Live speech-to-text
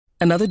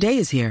Another day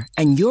is here,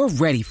 and you're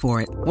ready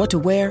for it. What to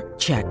wear?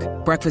 Check.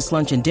 Breakfast,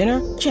 lunch, and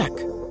dinner? Check.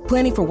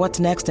 Planning for what's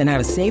next and how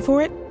to save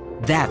for it?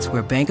 That's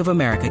where Bank of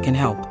America can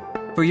help.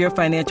 For your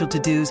financial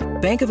to-dos,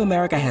 Bank of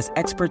America has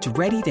experts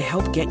ready to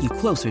help get you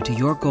closer to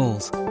your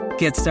goals.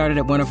 Get started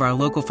at one of our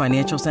local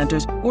financial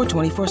centers or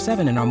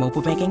 24/7 in our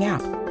mobile banking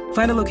app.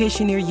 Find a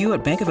location near you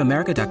at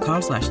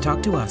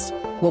bankofamerica.com/talktous.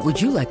 What would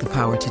you like the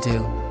power to do?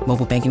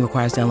 Mobile banking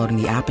requires downloading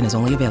the app and is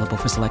only available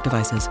for select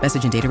devices.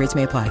 Message and data rates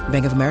may apply.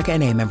 Bank of America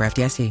N.A., member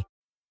FDIC.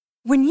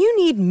 When you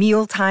need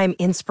mealtime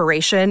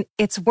inspiration,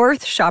 it's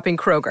worth shopping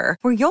Kroger,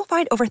 where you'll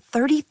find over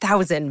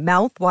 30,000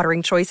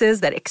 mouth-watering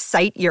choices that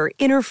excite your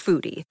inner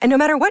foodie. And no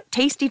matter what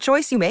tasty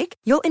choice you make,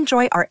 you'll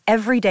enjoy our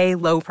everyday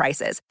low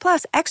prices,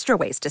 plus extra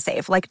ways to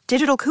save, like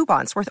digital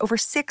coupons worth over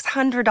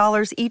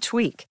 $600 each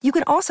week. You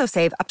can also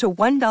save up to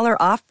 $1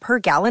 off per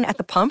gallon at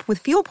the pump with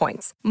fuel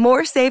points.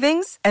 More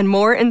savings and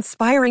more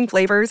inspiring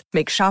flavors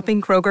make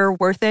shopping Kroger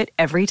worth it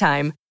every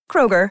time.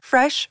 Kroger,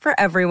 fresh for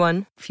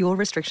everyone. Fuel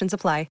restrictions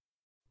apply.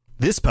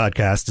 This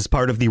podcast is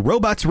part of the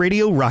Robots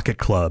Radio Rocket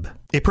Club,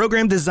 a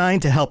program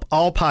designed to help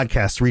all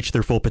podcasts reach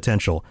their full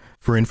potential.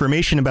 For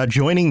information about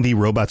joining the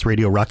Robots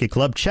Radio Rocket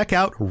Club, check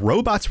out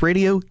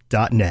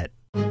robotsradio.net.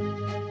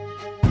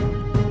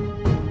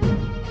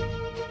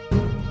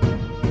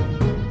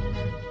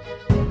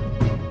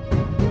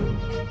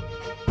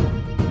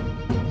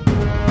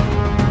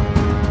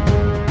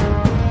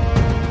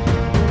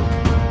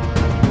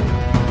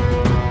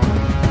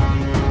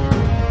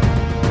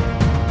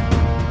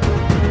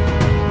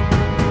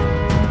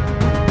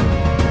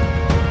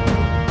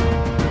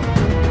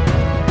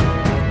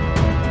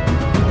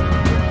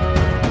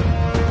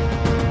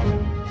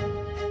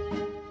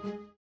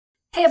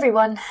 Hey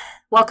everyone,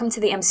 welcome to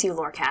the MCU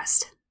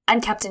Lorecast.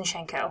 I'm Captain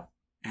Shenko.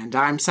 And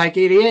I'm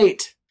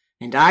Psych88,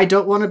 and I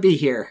don't want to be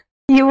here.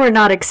 You were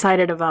not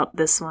excited about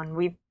this one.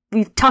 We've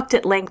talked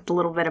at length a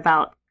little bit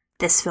about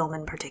this film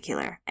in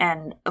particular.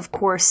 And, of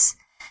course,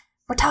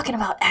 we're talking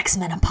about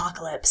X-Men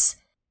Apocalypse.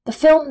 The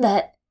film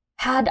that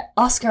had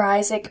Oscar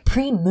Isaac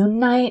pre-Moon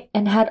Knight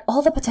and had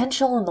all the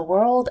potential in the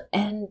world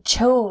and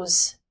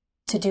chose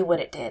to do what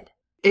it did.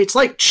 It's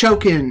like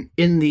choking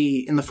in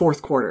the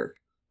fourth quarter,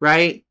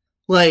 right?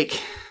 Like,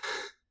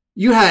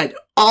 you had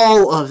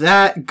all of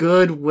that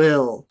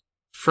goodwill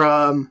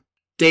from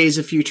Days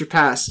of Future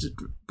Past,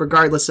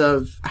 regardless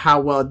of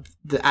how well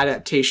the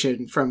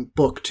adaptation from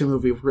book to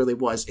movie really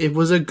was. It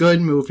was a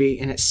good movie,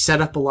 and it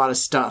set up a lot of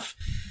stuff.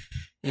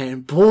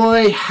 And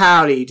boy,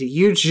 howdy, do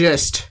you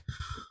just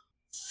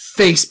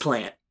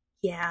faceplant.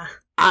 Yeah.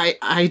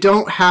 I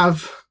don't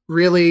have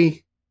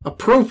really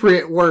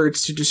appropriate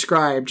words to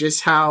describe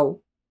just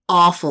how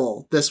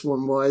awful this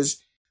one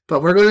was,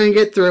 but we're going to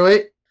get through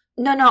it.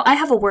 No, I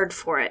have a word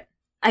for it.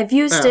 I've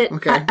used it.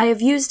 Okay. I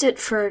have used it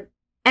for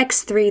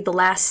X3, The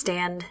Last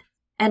Stand,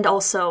 and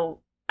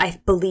also,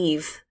 I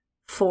believe,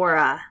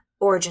 for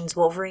Origins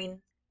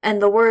Wolverine.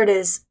 And the word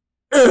is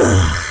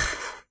ugh.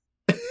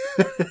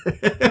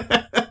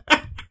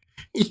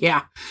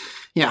 Yeah.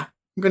 I'm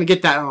gonna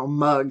get that on a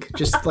mug,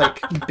 just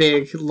like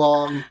big,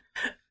 long.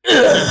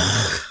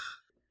 Ugh.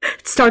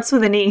 It starts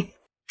with an E.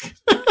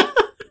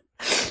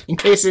 In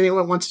case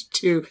anyone wants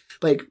to,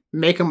 like,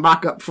 make a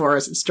mock-up for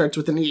us, it starts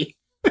with an E.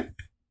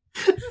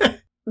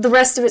 The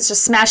rest of it's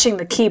just smashing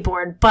the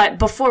keyboard, but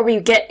before we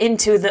get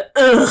into the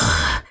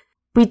ugh,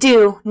 we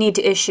do need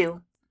to issue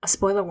a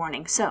spoiler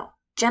warning. So,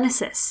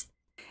 Genesis.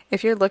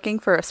 If you're looking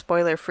for a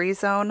spoiler-free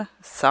zone,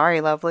 sorry,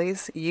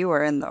 lovelies, you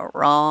are in the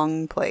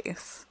wrong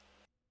place.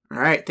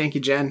 Alright, thank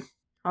you, Jen.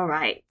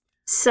 Alright,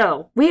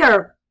 so we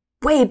are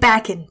way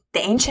back in the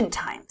ancient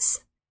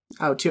times.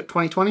 Oh,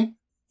 2020?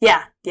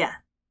 Yeah,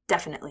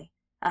 definitely.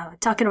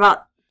 Talking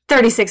about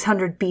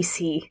 3600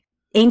 BC,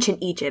 ancient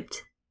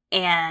Egypt,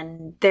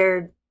 and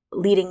they're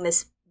leading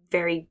this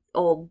very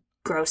old,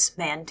 gross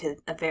man to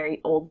a very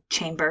old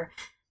chamber,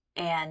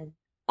 and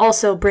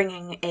also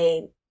bringing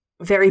a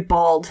very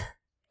bald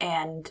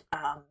and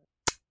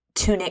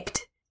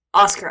tunicked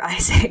Oscar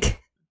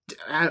Isaac.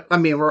 I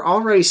mean, we're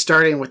already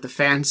starting with the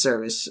fan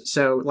service,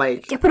 so,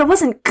 like... Yeah, but it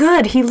wasn't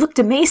good. He looked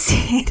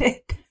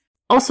emaciated.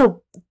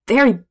 Also,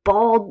 very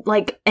bald,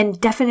 like, and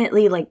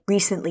definitely, like,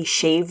 recently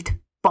shaved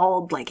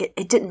bald. Like,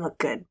 it didn't look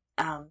good.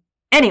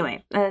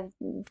 Anyway,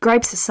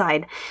 gripes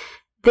aside,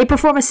 they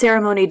perform a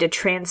ceremony to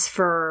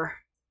transfer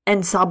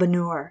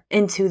Ensabanur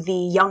into the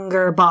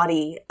younger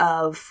body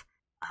of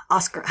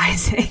Oscar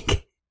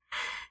Isaac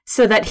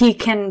so that he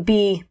can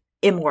be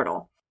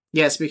immortal.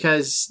 Yes,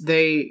 because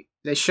they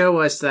show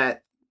us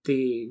that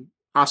the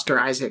Oscar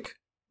Isaac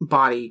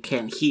body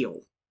can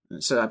heal.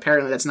 So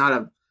apparently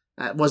that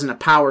wasn't a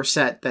power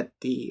set that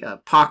the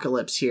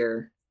Apocalypse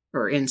here,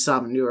 or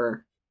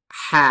Ensabanur,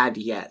 had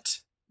yet.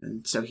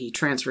 And so he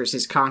transfers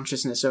his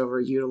consciousness over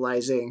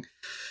utilizing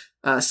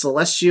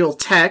celestial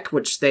tech,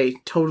 which they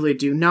totally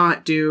do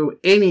not do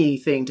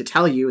anything to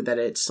tell you that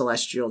it's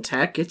celestial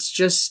tech. It's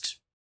just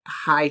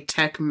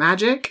high-tech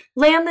magic.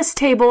 Lay on this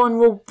table and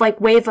we'll, like,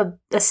 wave a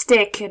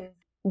stick and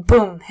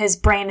boom, his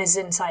brain is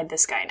inside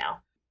this guy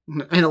now.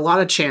 And a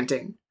lot of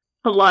chanting.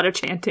 A lot of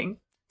chanting.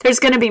 There's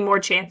gonna be more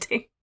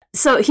chanting.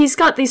 So he's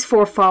got these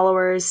 4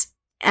 followers,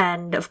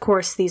 and of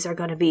course these are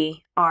going to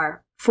be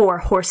our 4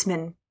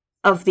 horsemen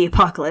of the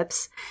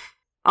apocalypse,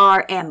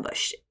 are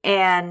ambushed.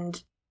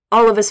 And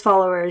all of his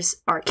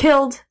followers are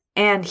killed,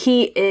 and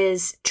he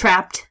is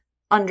trapped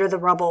under the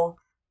rubble,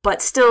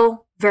 but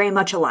still very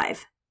much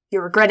alive.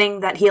 You're regretting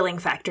that healing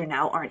factor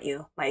now, aren't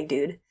you, my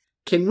dude?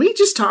 Can we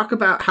just talk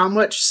about how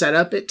much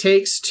setup it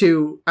takes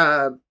to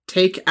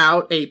take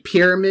out a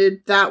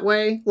pyramid that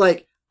way?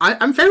 Like,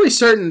 I'm fairly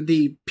certain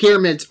the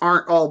pyramids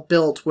aren't all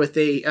built with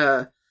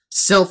a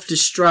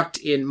self-destruct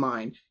in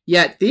mind.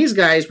 Yet these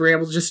guys were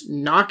able to just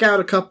knock out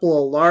a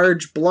couple of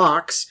large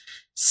blocks,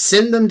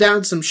 send them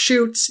down some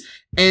chutes,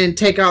 and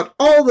take out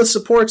all the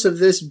supports of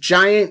this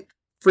giant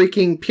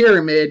freaking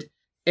pyramid,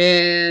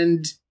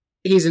 and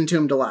he's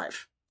entombed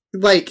alive.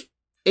 Like,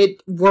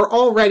 we're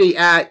already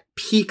at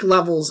peak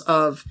levels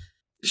of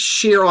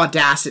sheer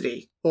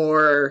audacity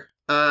or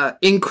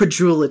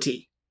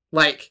incredulity.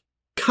 Like,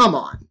 come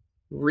on.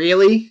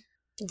 Really?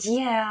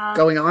 Yeah.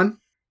 Going on?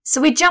 So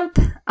we jump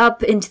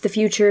up into the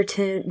future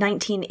to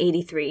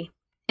 1983,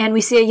 and we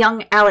see a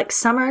young Alex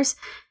Summers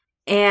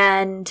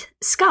and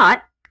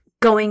Scott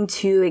going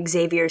to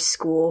Xavier's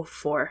school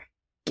for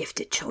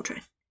gifted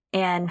children.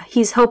 And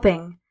he's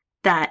hoping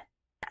that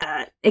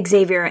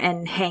Xavier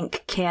and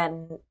Hank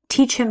can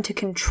teach him to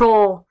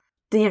control,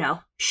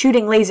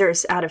 shooting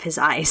lasers out of his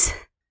eyes.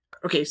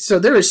 Okay, so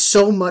there is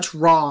so much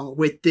wrong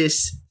with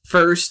this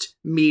first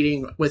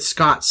meeting with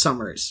Scott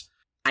Summers.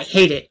 I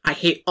hate it. I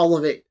hate all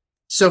of it.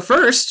 So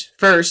first,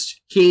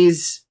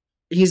 he's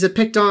a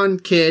picked on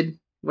kid,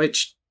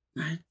 which,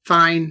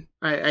 fine.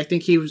 I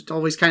think he was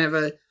always kind of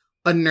a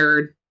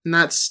nerd, and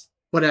that's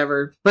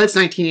whatever. But it's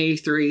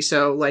 1983,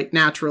 so, like,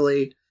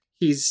 naturally,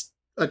 he's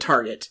a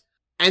target.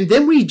 And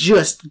then we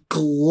just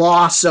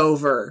gloss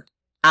over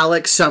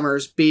Alex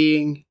Summers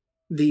being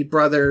the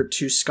brother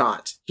to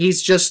Scott.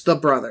 He's just the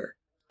brother.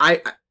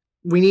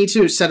 We need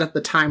to set up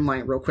the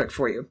timeline real quick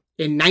for you.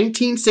 In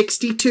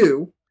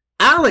 1962,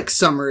 Alex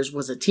Summers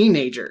was a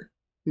teenager.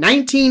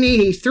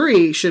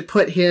 1983 should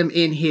put him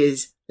in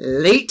his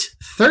late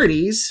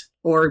 30s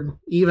or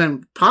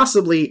even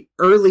possibly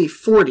early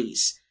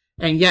 40s.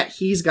 And yet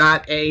he's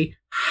got a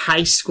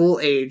high school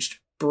aged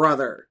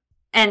brother.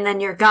 And then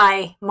your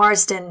guy,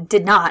 Marsden,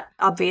 did not,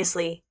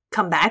 obviously,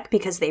 come back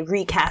because they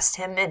recast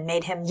him and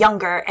made him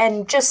younger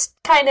and just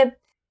kind of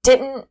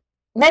didn't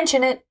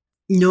mention it.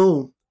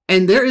 No.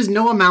 And there is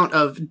no amount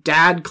of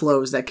dad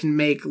clothes that can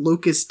make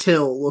Lucas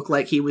Till look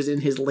like he was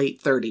in his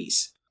late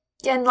 30s.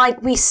 And,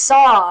 like, we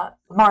saw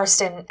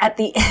Marsden at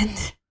the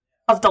end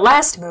of the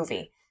last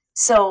movie.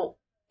 So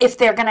if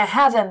they're going to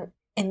have him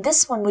in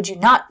this one, would you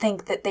not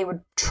think that they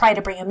would try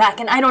to bring him back?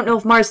 And I don't know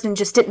if Marsden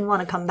just didn't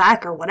want to come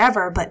back or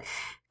whatever, but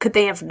could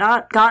they have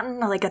not gotten,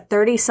 like, a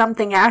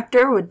 30-something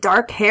actor with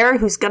dark hair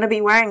who's going to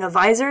be wearing a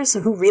visor, so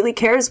who really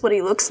cares what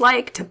he looks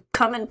like, to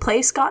come and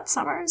play Scott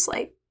Summers?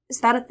 Like, is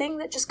that a thing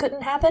that just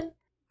couldn't happen?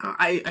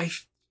 I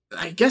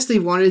guess they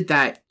wanted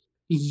that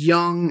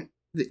young,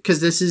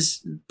 because this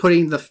is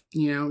putting the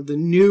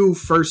new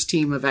first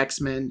team of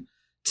X-Men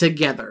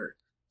together.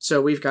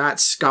 So we've got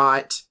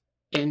Scott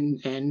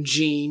and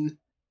Jean,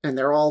 and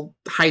they're all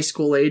high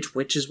school age,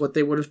 which is what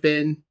they would have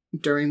been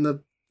during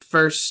the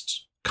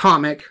first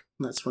comic.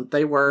 That's what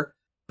they were.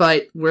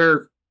 But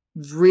we're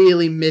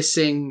really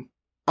missing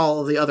all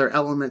of the other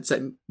elements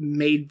that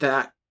made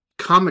that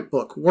comic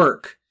book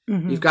work.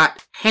 Mm-hmm. You've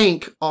got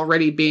Hank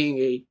already being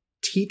a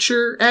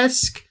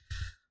teacher-esque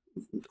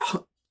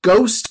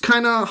ghost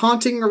kind of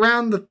haunting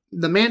around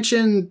the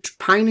mansion,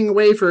 pining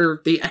away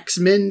for the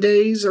X-Men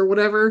days or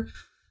whatever.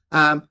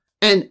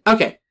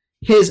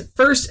 His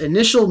first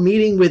initial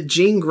meeting with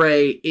Jean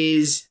Grey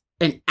is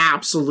an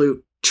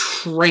absolute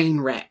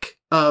train wreck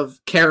of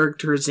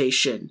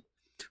characterization.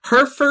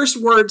 Her first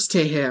words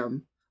to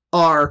him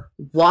are,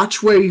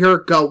 "Watch where you're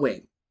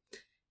going."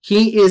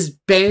 He is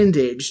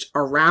bandaged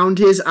around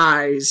his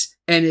eyes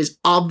and is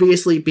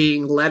obviously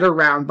being led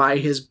around by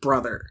his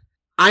brother.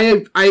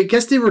 I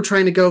guess they were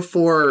trying to go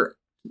for,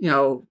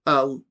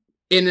 a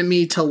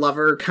enemy to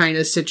lover kind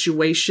of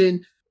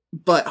situation,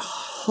 but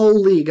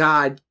holy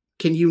God,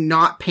 can you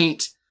not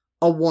paint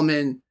a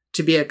woman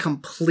to be a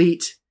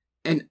complete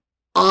and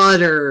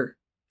utter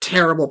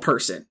terrible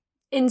person?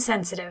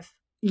 Insensitive.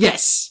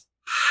 Yes,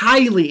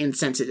 highly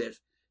insensitive.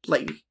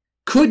 Like,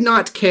 could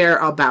not care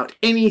about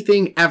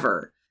anything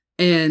ever.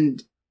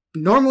 And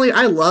normally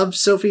I love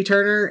Sophie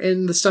Turner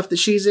and the stuff that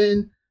she's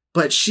in,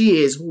 but she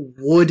is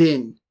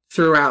wooden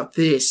throughout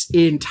this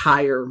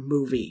entire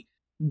movie.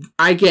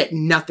 I get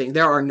nothing.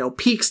 There are no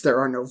peaks, there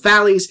are no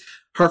valleys.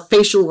 Her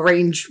facial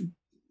range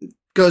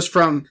goes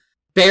from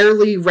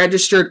barely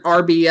registered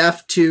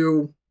RBF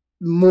to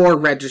more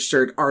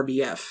registered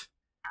RBF.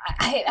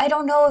 I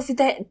don't know if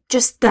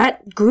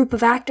that group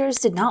of actors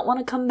did not want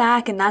to come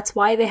back and that's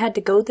why they had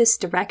to go this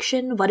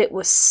direction, but it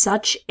was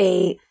such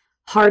a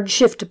hard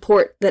shift to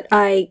port that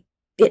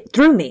it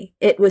threw me.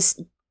 It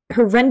was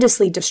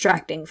horrendously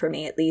distracting for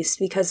me, at least,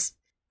 because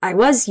I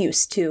was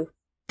used to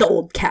the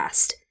old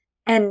cast.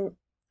 And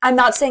I'm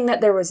not saying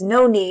that there was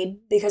no need,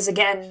 because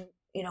again,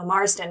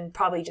 Marsden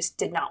probably just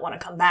did not want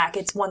to come back.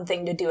 It's one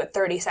thing to do a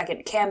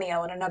 30-second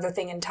cameo and another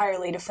thing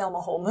entirely to film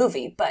a whole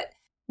movie, but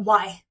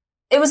why?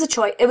 It was a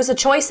choice. It was a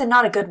choice and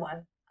not a good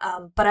one.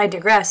 But I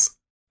digress.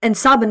 And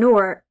Sabah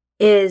Nur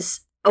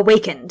is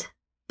awakened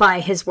by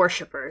his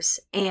worshippers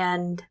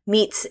and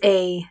meets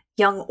a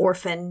young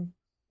orphan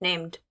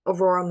named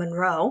Aurora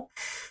Monroe.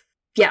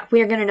 Yeah,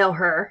 we are going to know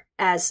her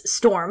as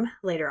Storm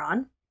later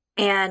on.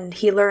 And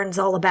he learns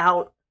all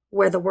about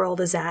where the world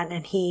is at,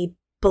 and he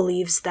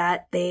believes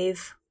that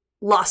they've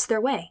lost their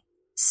way.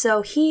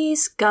 So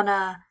he's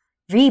gonna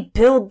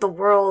rebuild the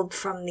world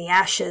from the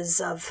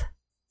ashes of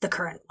the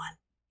current one.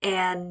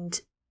 And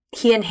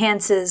he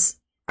enhances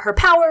her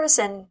powers,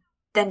 and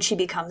then she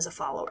becomes a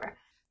follower.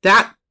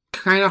 That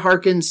kind of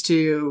harkens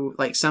to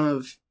like some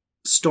of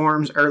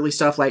Storm's early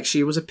stuff, like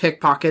she was a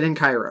pickpocket in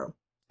Cairo.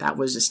 That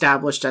was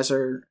established as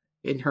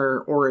in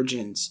her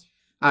origins.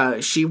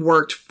 She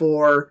worked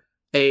for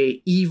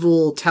a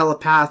evil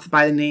telepath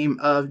by the name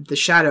of the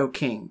Shadow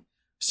King.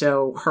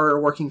 So her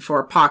working for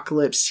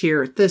Apocalypse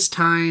here at this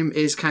time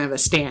is kind of a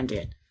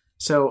stand-in.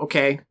 So,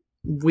 okay,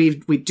 we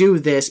do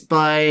this,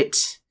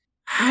 but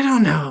I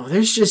don't know.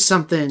 There's just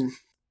something.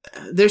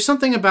 There's one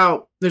thing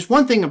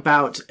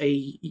about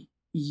a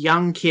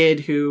young kid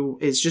who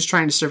is just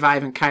trying to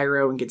survive in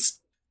Cairo and gets,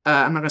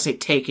 I'm not going to say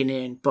taken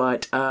in,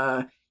 but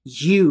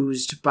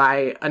used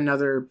by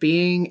another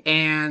being,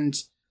 and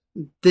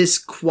this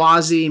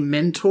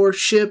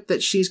quasi-mentorship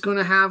that she's going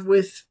to have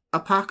with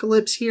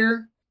Apocalypse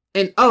here.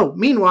 And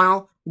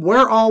meanwhile,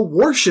 we're all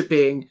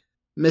worshipping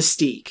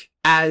Mystique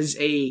as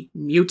a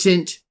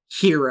mutant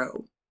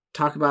hero.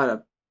 Talk about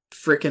a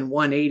frickin'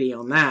 180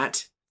 on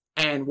that.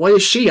 And what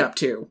is she up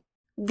to?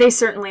 They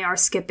certainly are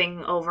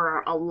skipping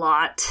over a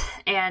lot,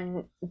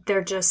 and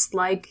they're just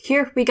like,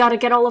 here, we gotta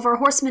get all of our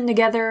horsemen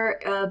together,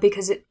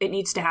 because it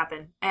needs to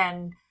happen.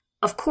 And,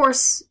 of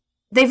course,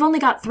 they've only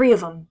got 3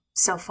 of them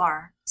so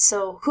far.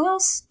 So who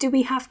else do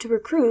we have to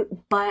recruit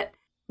but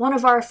one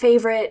of our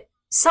favorite,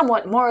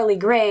 somewhat morally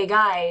gray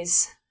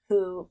guys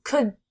who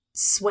could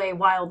sway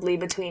wildly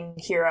between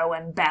hero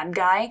and bad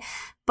guy,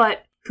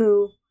 but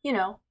who,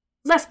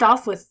 left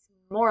off with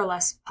more or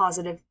less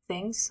positive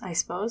things, I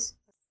suppose.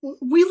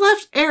 We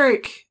left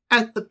Eric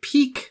at the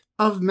peak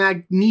of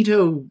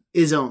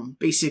Magnetoism,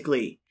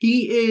 basically.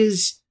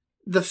 He's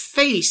the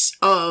face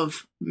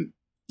of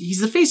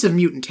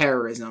mutant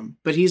terrorism,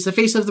 but he's the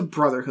face of the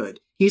Brotherhood.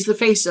 He's the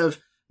face of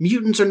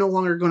mutants are no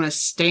longer going to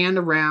stand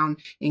around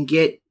and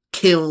get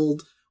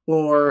killed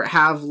or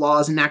have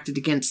laws enacted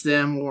against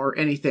them or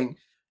anything.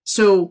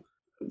 So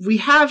we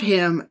have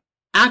him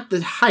at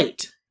the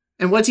height.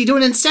 And what's he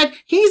doing instead?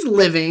 He's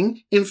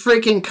living in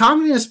freaking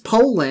communist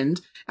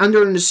Poland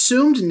under an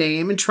assumed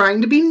name and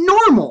trying to be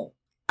normal.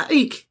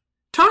 Like,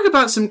 talk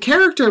about some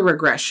character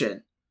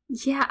regression.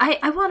 Yeah,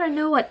 I want to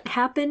know what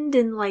happened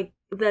in,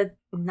 the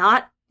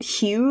not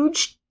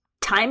huge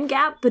time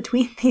gap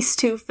between these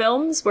 2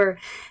 films where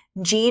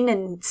Jean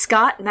and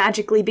Scott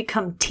magically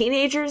become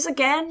teenagers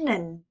again,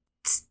 and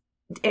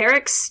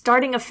Eric's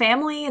starting a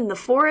family in the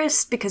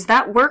forest because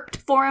that worked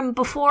for him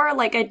before.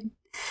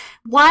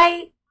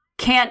 Why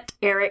can't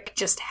Eric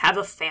just have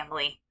a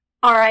family?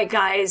 Alright,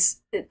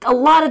 guys, a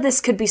lot of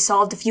this could be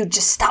solved if you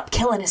just stop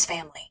killing his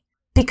family.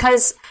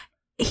 Because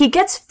he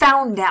gets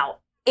found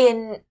out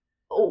in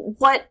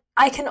what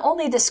I can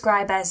only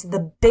describe as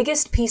the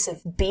biggest piece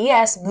of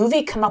BS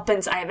movie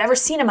comeuppance I have ever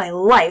seen in my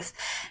life,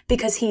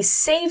 because he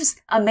saves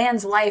a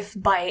man's life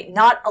by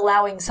not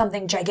allowing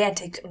something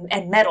gigantic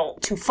and metal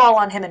to fall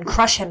on him and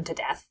crush him to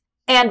death.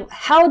 And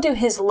how do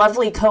his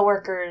lovely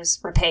coworkers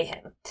repay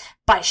him?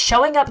 By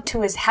showing up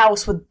to his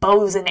house with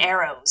bows and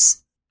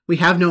arrows. We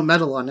have no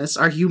metal on us.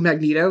 Are you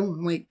Magneto?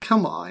 I'm like,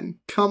 come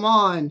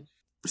on.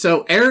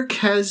 So Eric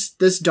has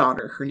this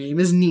daughter. Her name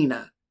is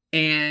Nina.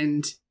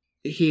 And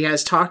he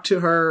has talked to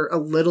her a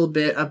little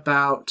bit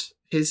about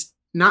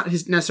not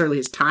necessarily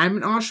his time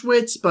in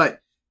Auschwitz,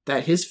 but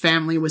that his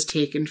family was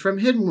taken from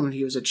him when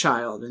he was a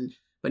child.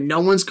 But no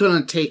one's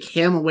going to take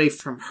him away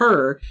from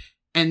her.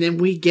 And then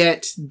we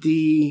get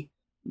the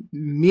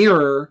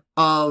mirror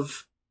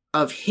of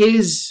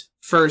his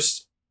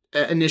first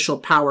initial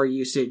power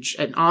usage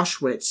at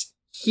Auschwitz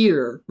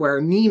here,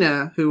 where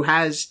Nina, who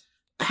has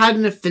had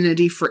an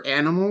affinity for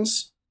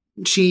animals,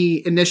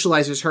 she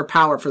initializes her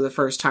power for the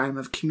first time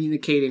of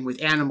communicating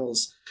with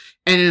animals.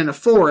 And in a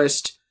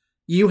forest,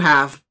 you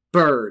have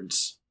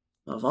birds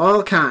of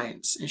all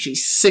kinds, and she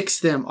sicks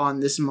them on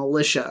this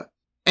militia.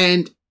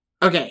 And,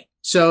 okay,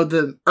 so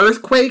the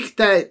earthquake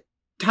that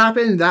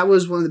happened, that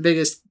was one of the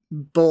biggest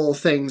bull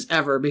things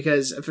ever,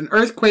 because if an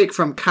earthquake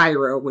from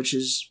Cairo, which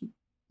is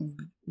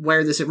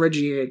where this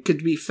originated,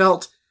 could be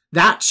felt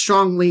that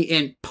strongly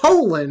in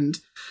Poland,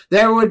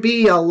 there would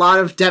be a lot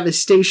of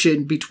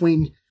devastation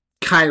between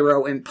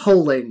Cairo and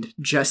Poland,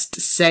 just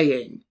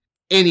saying.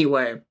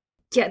 Anyway.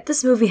 Yeah,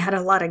 this movie had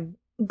a lot of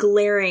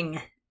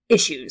glaring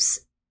issues.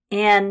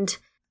 And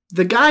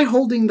the guy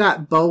holding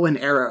that bow and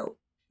arrow,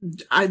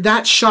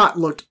 that shot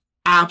looked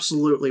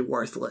absolutely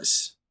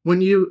worthless.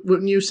 Wouldn't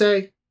you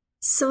say?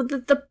 So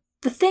the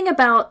The thing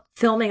about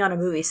filming on a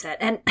movie set,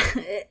 and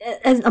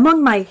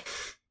among my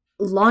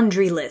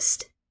laundry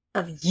list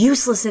of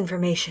useless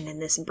information in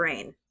this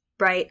brain,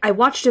 right? I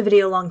watched a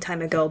video a long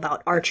time ago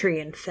about archery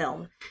and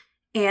film,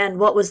 and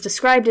what was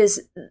described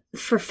is,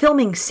 for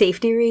filming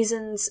safety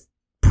reasons,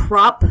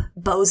 prop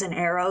bows and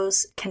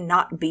arrows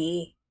cannot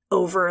be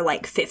over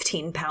like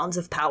 15 pounds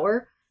of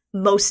power.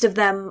 Most of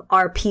them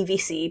are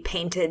PVC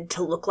painted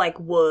to look like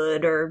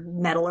wood or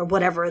metal or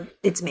whatever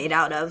it's made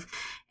out of.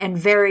 And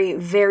very,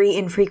 very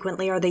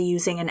infrequently are they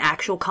using an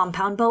actual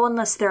compound bow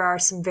unless there are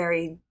some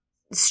very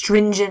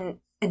stringent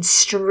and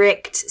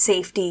strict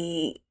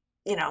safety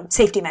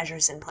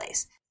measures in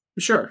place.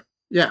 Sure.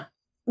 Yeah.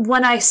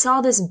 When I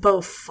saw this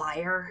bow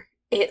fire,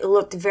 it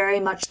looked very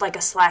much like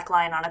a slack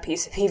line on a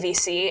piece of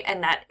PVC,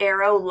 and that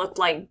arrow looked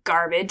like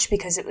garbage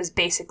because it was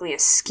basically a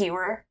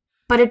skewer.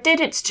 But it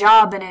did its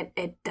job, and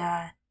it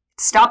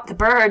stopped the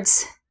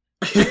birds.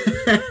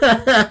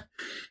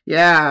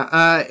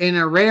 Yeah, in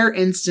a rare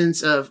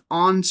instance of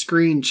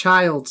on-screen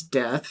child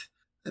death,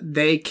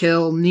 they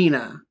kill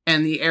Nina,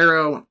 and the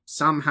arrow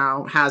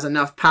somehow has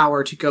enough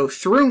power to go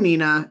through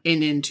Nina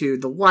and into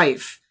the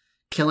wife,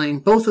 killing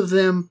both of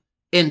them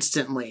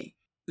instantly.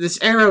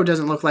 This arrow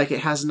doesn't look like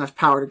it has enough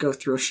power to go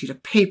through a sheet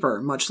of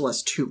paper, much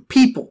less two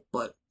people,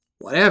 but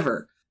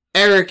whatever.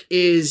 Eric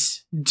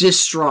is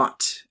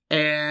distraught,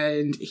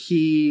 and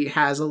he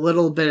has a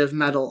little bit of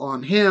metal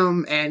on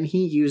him, and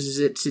he uses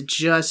it to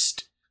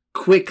just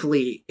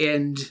quickly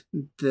end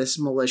this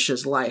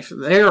militia's life.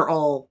 They're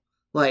all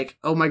like,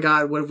 oh my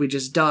god, what have we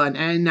just done?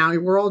 And now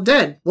we're all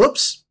dead.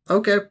 Whoops.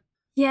 Okay.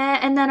 Yeah,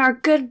 and then our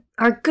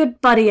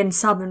good buddy in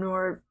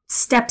Sabanur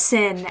steps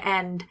in,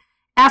 and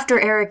after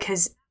Eric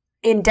has,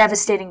 in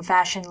devastating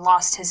fashion,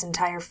 lost his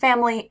entire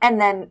family and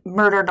then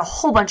murdered a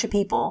whole bunch of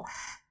people,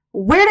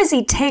 where does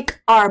he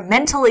take our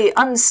mentally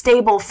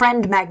unstable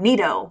friend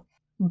Magneto?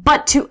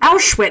 But to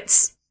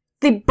Auschwitz,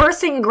 the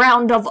birthing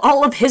ground of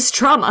all of his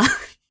trauma.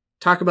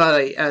 Talk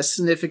about a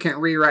significant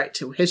rewrite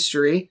to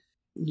history.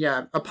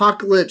 Yeah,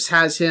 Apocalypse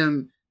has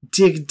him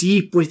dig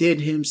deep within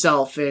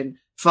himself and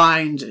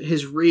find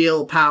his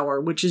real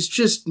power, which is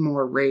just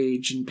more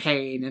rage and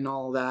pain and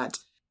all that.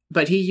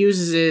 But he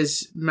uses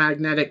his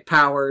magnetic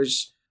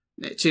powers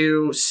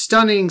to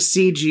stunning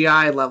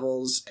CGI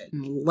levels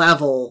and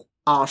level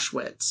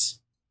Auschwitz.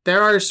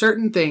 There are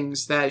certain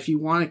things that if you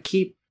want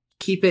to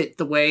keep it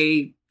the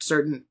way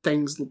certain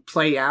things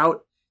play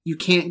out, you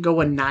can't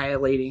go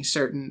annihilating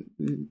certain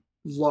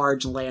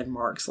large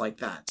landmarks like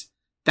that.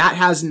 That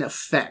has an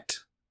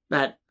effect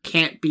that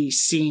can't be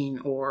seen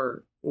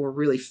or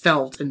really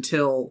felt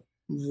until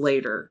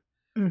later.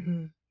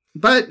 Mm-hmm.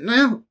 But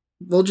no,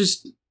 we'll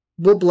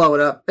blow it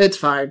up. It's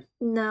fine.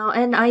 No,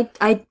 and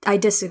I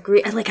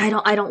disagree.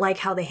 I don't like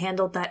how they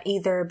handled that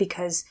either,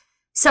 because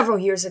several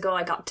years ago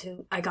I got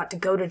to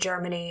go to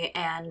Germany,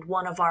 and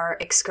one of our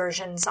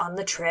excursions on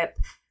the trip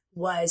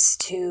was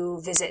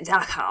to visit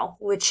Dachau,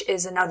 which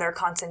is another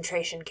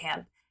concentration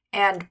camp.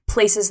 And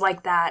places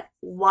like that,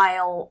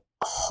 while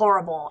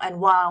horrible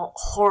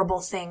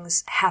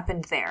things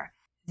happened there,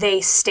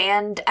 they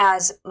stand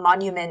as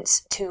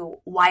monuments to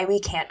why we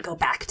can't go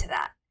back to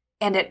that.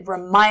 And it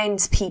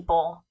reminds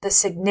people the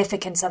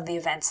significance of the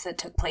events that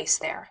took place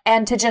there.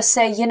 And to just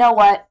say, you know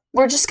what,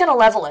 we're just going to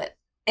level it,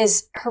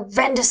 is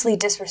horrendously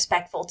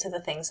disrespectful to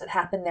the things that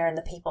happened there and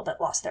the people that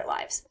lost their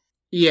lives.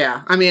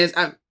 Yeah, I mean,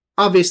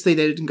 obviously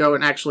they didn't go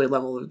and actually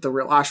level the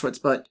real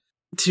Auschwitz, but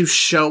to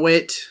show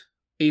it,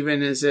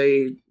 even as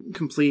a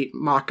complete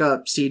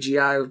mock-up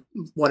CGI,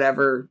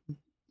 whatever,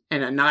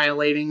 and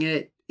annihilating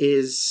it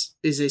is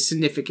a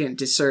significant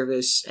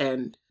disservice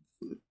and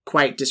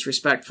quite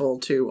disrespectful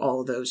to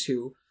all of those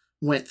who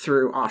went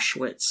through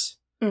Auschwitz.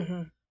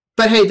 Mm-hmm.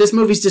 But hey, this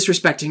movie's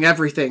disrespecting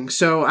everything,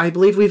 so I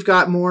believe we've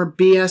got more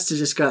BS to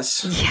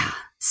discuss. Yeah.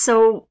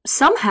 So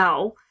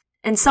somehow,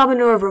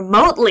 Sabanur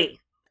remotely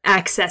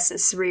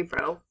accesses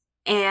Cerebro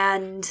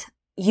and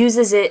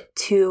uses it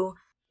to,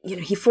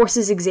 he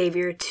forces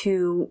Xavier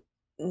to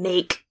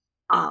make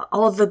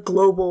all of the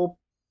global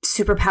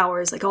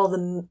superpowers, like all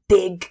the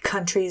big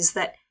countries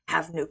that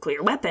have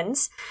nuclear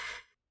weapons,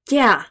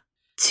 to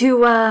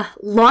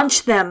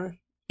launch them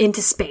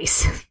into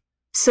space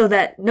so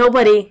that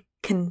nobody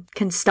can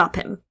stop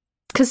him.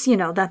 Because,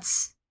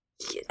 that's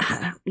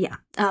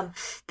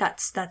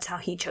how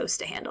he chose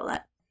to handle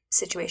that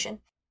situation.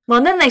 Well,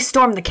 and then they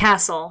storm the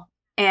castle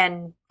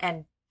and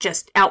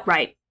just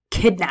outright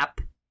kidnap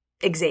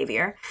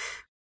Xavier.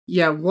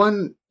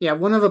 One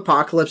of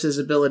Apocalypse's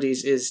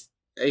abilities is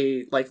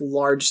a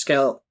large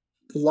scale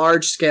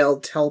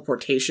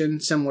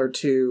teleportation, similar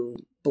to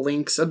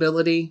Blink's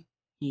ability.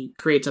 He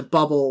creates a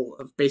bubble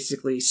of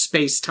basically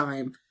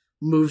space-time,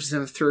 moves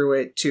them through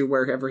it to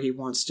wherever he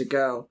wants to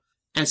go.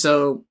 And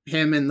so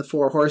him and the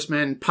Four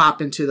Horsemen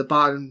pop into the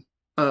bottom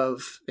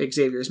of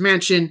Xavier's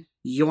mansion,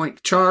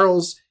 yoink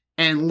Charles,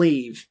 and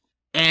leave.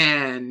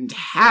 And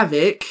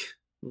Havoc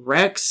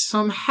wrecks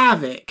some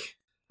havoc.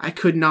 I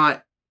could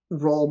not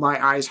roll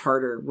my eyes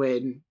harder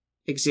when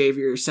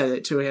Xavier said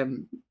it to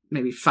him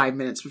maybe 5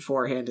 minutes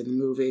beforehand in the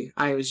movie.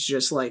 I was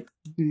just like,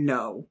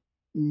 no.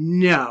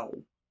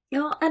 no.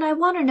 And I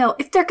want to know,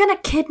 if they're gonna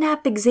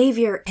kidnap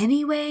Xavier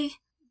anyway,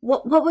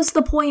 what was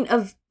the point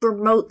of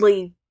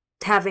remotely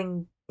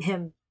having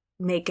him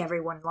make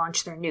everyone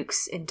launch their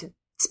nukes into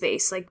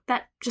space? Like,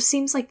 that just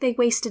seems like they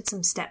wasted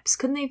some steps.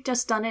 Couldn't they have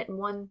just done it in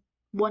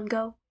one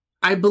go?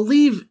 I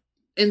believe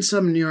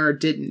Insomniac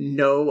didn't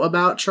know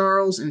about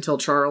Charles until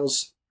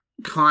Charles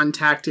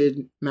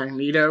contacted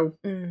Magneto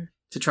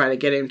to try to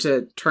get him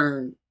to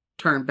turn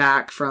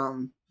back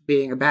from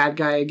being a bad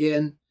guy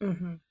again.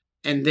 Mm-hmm.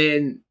 And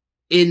then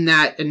in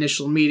that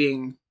initial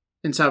meeting,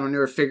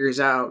 Insomniac figures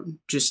out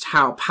just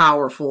how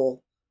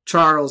powerful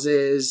Charles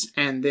is,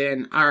 and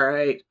then,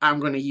 alright, I'm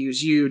going to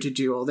use you to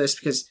do all this,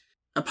 because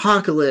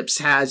Apocalypse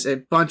has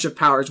a bunch of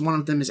powers. One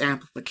of them is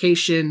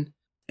amplification,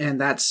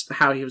 and that's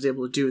how he was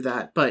able to do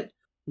that. But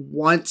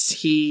once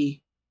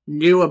he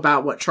knew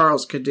about what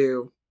Charles could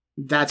do,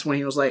 that's when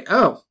he was like,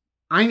 oh,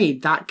 I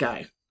need that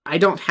guy. I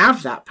don't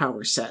have that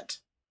power set,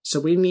 so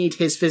we need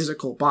his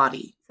physical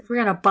body. We're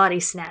gonna body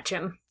snatch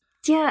him.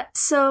 Yeah,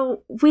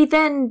 so we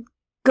then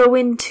go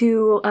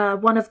into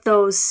one of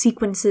those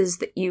sequences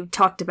that you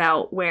talked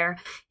about where,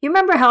 you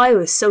remember how I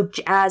was so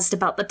jazzed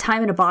about the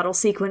time in a bottle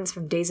sequence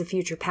from Days of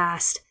Future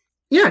Past?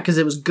 Yeah, because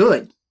it was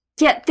good.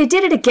 Yeah, they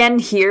did it again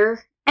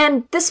here,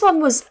 and this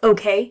one was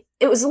okay.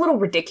 It was a little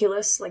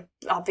ridiculous, like,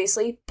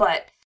 obviously,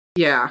 but...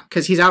 Yeah,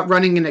 because he's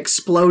outrunning an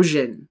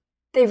explosion.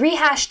 They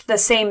rehashed the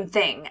same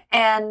thing,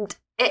 and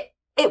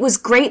it was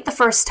great the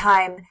first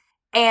time,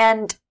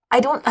 and I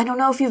don't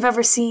know if you've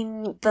ever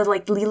seen the,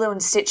 like, Lilo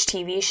and Stitch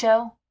TV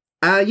show.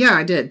 Yeah,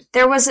 I did.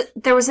 There was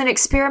an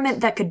experiment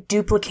that could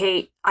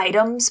duplicate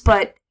items,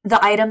 but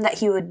the item that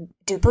he would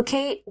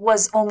duplicate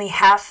was only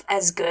half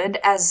as good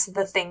as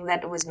the thing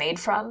that it was made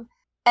from.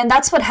 And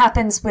that's what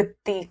happens with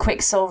the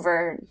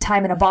Quicksilver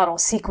time in a bottle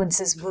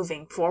sequences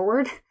moving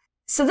forward.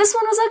 So this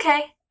one was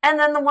okay, and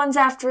then the ones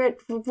after it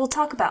we'll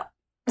talk about.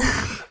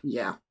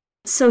 Yeah.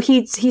 So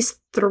he's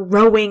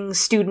throwing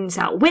students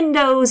out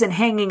windows and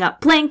hanging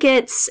up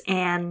blankets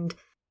and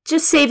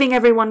just saving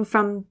everyone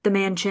from the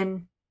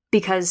mansion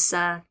because,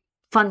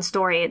 fun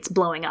story, it's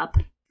blowing up.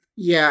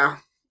 Yeah.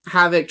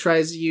 Havoc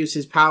tries to use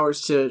his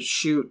powers to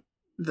shoot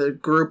the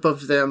group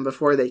of them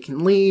before they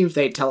can leave.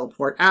 They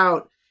teleport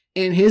out,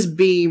 and his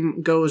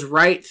beam goes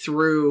right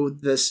through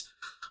this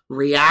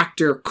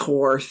reactor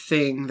core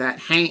thing that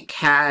Hank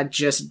had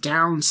just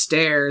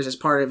downstairs as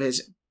part of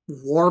his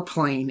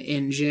warplane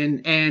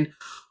engine, and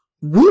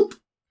whoop,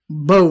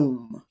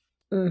 boom.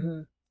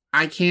 Mm-hmm.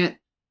 I can't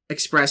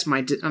express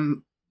my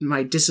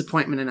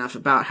disappointment enough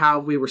about how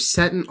we were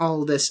setting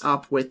all this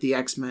up with the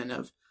X-Men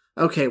of,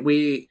 okay,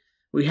 we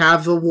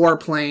have the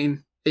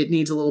warplane, it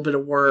needs a little bit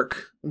of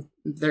work,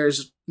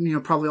 there's,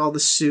 probably all the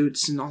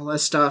suits and all that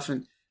stuff,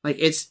 and, like,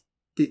 it's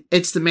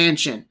the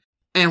mansion,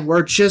 and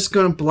we're just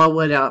gonna blow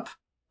it up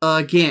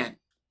again.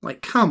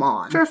 Like, come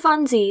on. For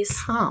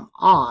funsies. Come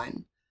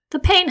on. The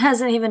paint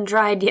hasn't even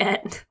dried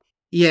yet.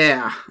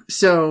 Yeah,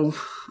 so,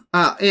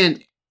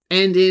 and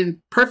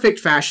in perfect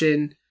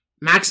fashion,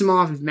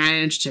 Maximoff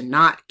managed to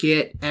not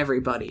get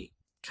everybody,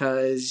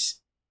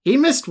 because he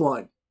missed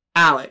one.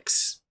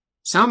 Alex.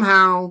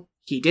 Somehow,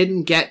 he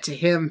didn't get to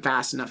him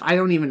fast enough. I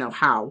don't even know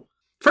how.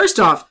 First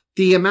off,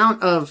 the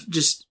amount of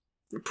just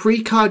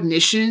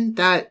precognition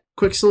that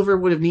Quicksilver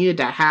would have needed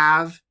to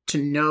have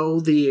to know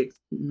the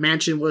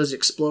mansion was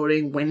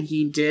exploding when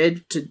he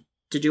did to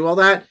do all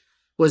that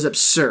was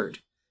absurd.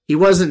 He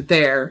wasn't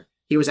there.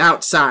 He was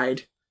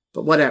outside,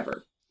 but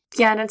whatever.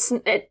 Yeah,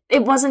 and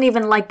it wasn't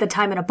even like the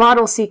time in a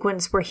bottle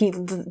sequence where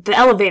the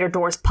elevator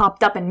doors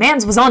popped up and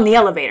Mans was on the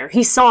elevator.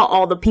 He saw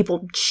all the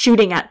people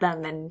shooting at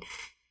them and,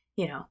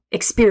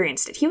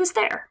 experienced it. He was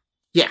there.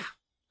 Yeah.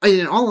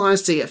 In all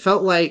honesty, it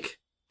felt like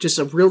just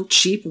a real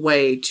cheap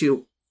way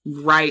to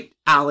write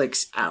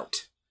Alex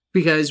out.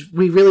 Because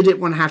we really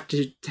didn't want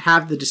to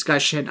have the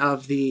discussion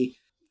of the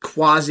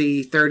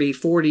quasi 30,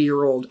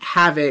 40-year-old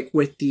Havoc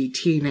with the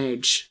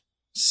teenage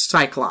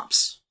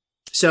Cyclops.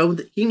 So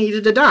he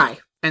needed to die,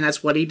 and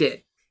that's what he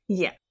did.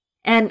 Yeah.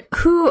 And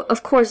who,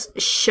 of course,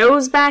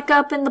 shows back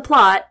up in the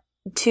plot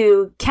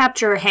to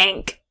capture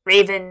Hank,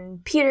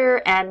 Raven,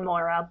 Peter, and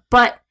Moira,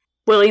 but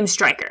William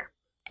Stryker,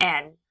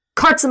 and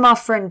carts him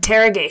off for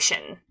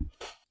interrogation.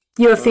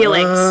 You have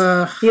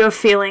feelings. You have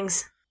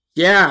feelings.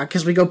 Yeah,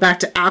 because we go back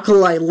to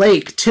Alkali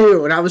Lake,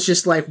 too, and I was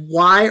just like,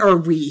 why are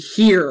we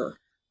here?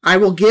 I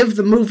will give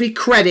the movie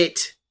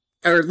credit,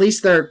 or at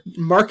least their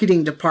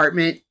marketing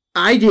department.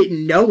 I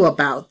didn't know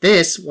about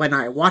this when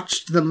I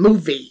watched the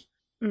movie.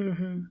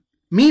 Mm-hmm.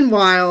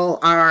 Meanwhile,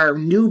 our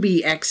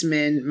newbie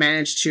X-Men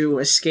managed to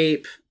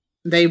escape.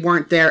 They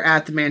weren't there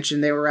at the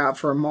mansion. They were out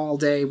for a mall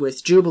day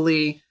with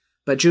Jubilee,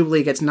 but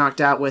Jubilee gets knocked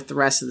out with the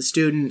rest of the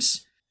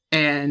students,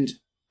 and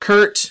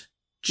Kurt,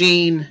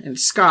 Jean, and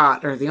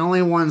Scott are the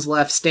only ones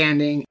left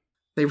standing.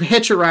 They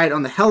hitch a ride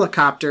on the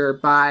helicopter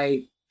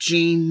by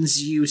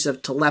Jean's use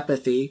of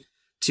telepathy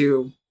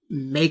to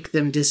make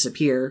them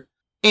disappear.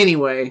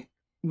 Anyway,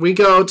 we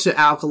go to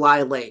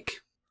Alkali Lake.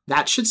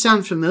 That should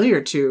sound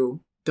familiar to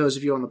those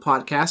of you on the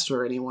podcast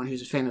or anyone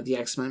who's a fan of the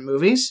X-Men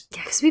movies.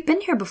 Yeah, because we've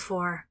been here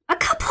before. A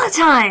couple couple of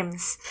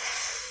times.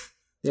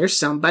 There's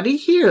somebody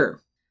here.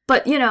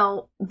 But,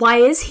 why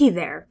is he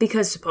there?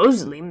 Because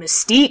supposedly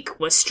Mystique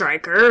was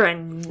Stryker,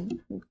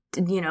 and,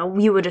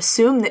 we would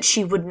assume that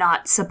she would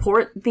not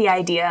support the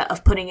idea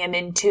of putting him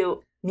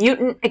into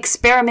mutant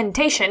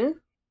experimentation.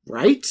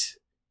 Right?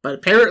 But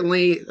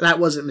apparently that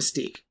wasn't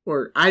Mystique.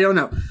 Or, I don't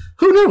know.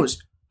 Who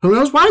knows? Who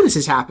knows why this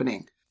is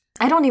happening?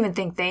 I don't even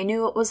think they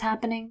knew it was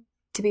happening,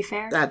 to be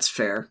fair. That's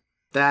fair.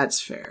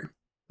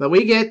 But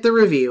we get the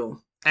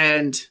reveal,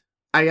 and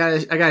I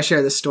gotta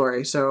share this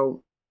story.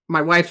 So,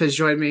 my wife has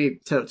joined me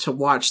to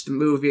watch the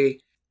movie,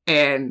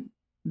 and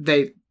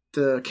the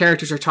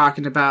characters are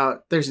talking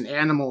about there's an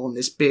animal in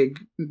this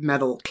big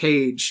metal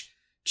cage.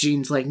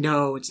 Jean's like,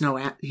 no,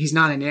 he's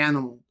not an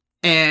animal.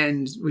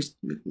 And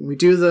we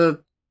do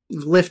the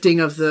lifting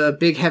of the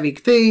big heavy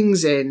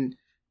things, and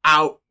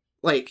out,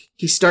 like,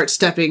 he starts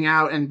stepping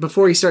out, and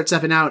before he starts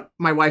stepping out,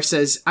 my wife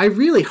says, I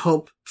really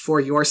hope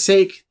for your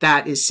sake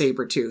that is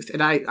Sabretooth.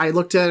 And I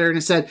looked at her and I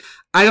said,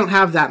 I don't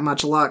have that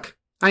much luck.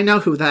 I know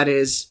who that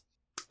is.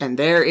 And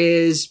there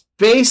is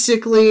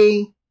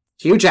basically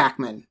Hugh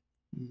Jackman,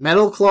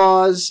 Metal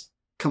Claws,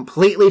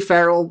 completely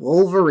feral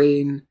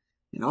Wolverine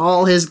in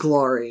all his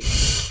glory.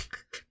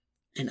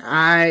 And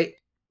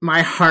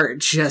my heart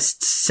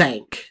just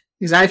sank.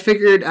 Because I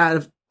figured out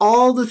of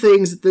all the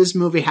things that this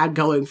movie had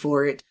going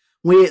for it,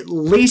 we at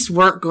least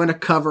weren't going to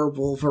cover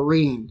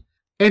Wolverine.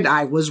 And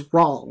I was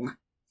wrong.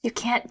 You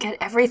can't get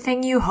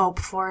everything you hope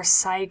for,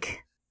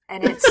 psych.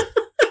 And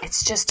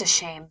it's just a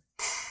shame.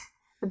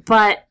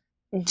 But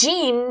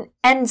Jean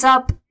ends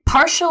up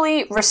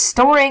partially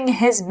restoring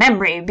his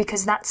memory,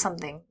 because that's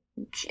something,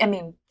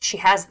 she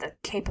has the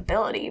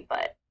capability,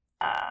 but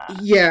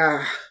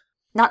yeah,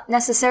 not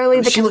necessarily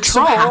the she control. Looks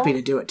so happy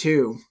to do it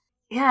too.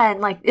 Yeah,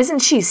 and isn't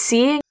she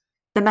seeing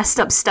the messed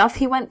up stuff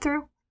he went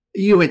through?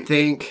 You would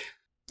think.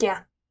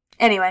 Yeah.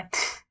 Anyway,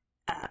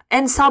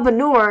 Ensaba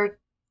Noor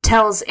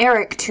tells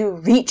Eric to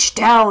reach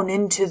down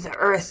into the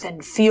earth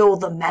and feel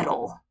the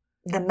metal,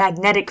 the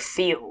magnetic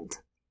field.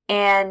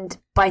 And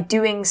by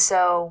doing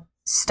so,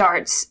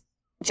 starts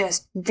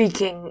just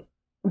wreaking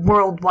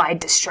worldwide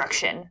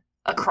destruction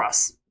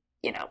across,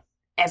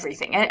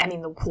 everything.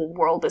 The whole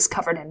world is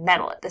covered in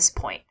metal at this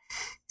point.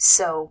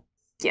 So,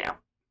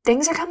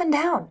 things are coming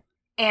down.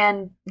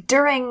 And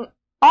during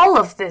all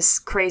of this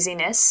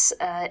craziness,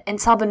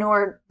 Ensaba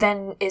Noor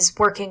then is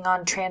working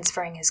on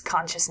transferring his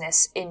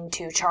consciousness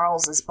into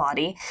Charles's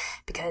body,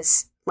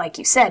 because, like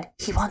you said,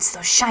 he wants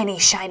those shiny,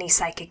 shiny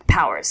psychic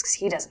powers, because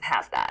he doesn't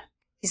have that.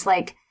 He's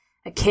like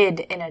a kid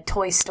in a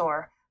toy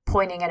store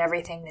pointing at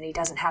everything that he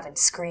doesn't have and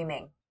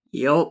screaming.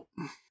 Yup.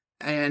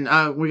 And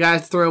we gotta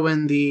throw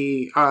in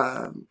the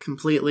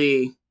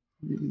completely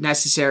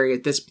necessary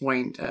at this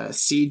point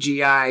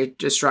CGI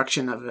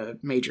destruction of a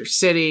major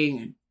city,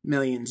 and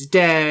millions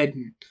dead,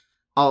 and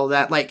all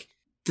that. Like,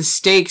 the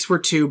stakes were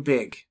too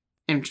big.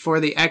 And for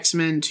the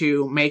X-Men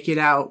to make it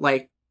out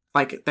like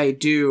they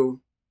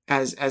do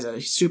as a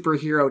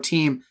superhero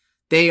team,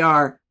 they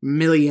are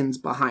millions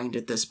behind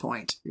at this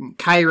point. And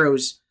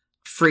Cairo's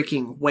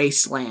freaking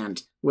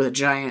wasteland with a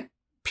giant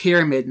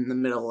pyramid in the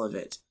middle of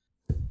it.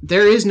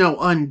 There is no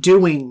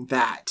undoing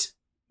that.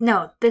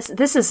 No, this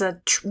is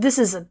a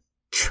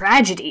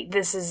tragedy.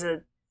 This is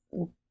a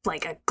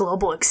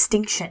global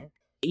extinction.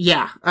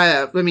 Yeah,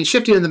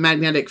 shifting in the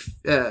magnetic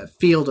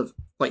field of,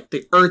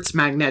 the Earth's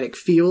magnetic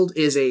field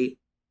is a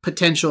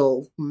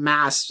potential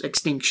mass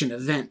extinction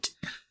event.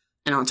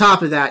 And on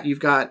top of that, you've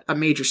got a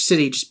major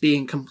city just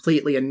being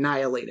completely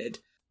annihilated.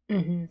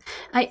 Mm-hmm.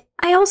 I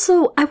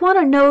want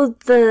to know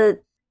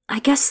the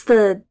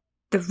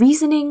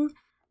reasoning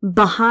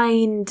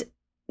behind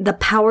the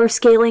power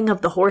scaling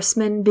of the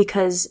Horsemen,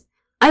 because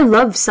I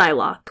love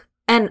Psylocke,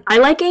 and I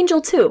like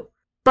Angel too,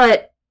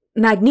 but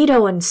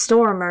Magneto and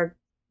Storm are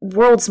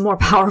worlds more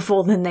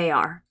powerful than they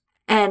are.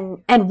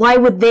 And why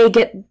would they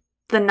get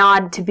the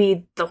nod to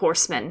be the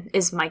Horsemen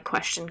is my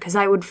question, because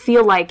I would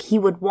feel like he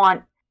would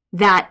want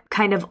that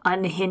kind of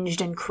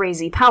unhinged and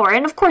crazy power.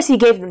 And of course he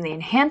gave them the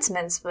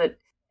enhancements, but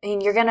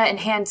you're gonna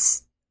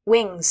enhance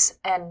Wings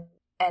and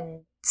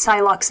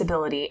Psylocke's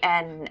ability,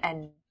 and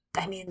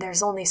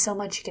there's only so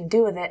much you can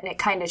do with it, and it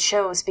kind of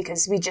shows,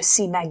 because we just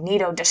see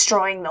Magneto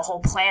destroying the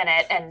whole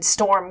planet and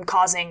Storm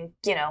causing,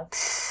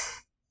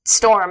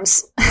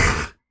 storms.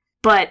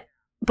 But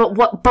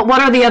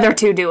what are the other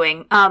two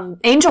doing?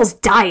 Angel's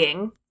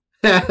dying.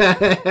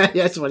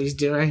 That's what he's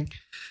doing.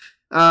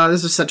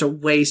 This was such a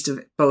waste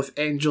of both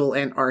Angel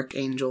and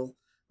Archangel.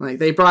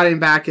 They brought him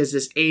back as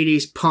this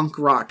 80s punk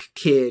rock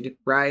kid,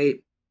 right?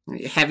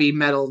 Heavy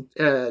metal,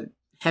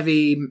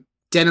 heavy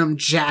denim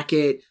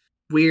jacket,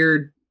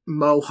 weird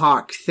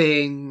mohawk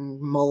thing,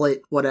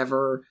 mullet,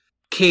 whatever,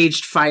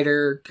 caged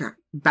fighter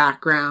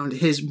background.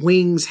 His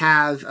wings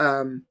have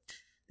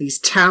these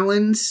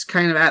talons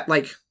kind of at,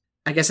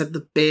 I guess at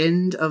the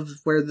bend of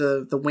where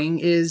the wing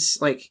is.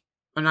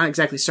 I'm not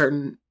exactly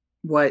certain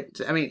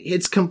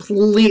it's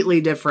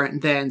completely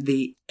different than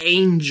the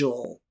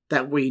Angel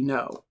that we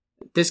know.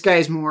 This guy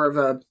is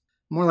more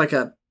like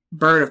a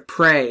bird of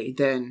prey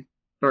than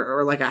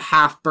or like a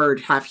half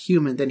bird, half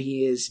human than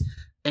he is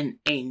an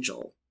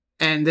angel.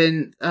 And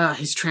then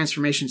his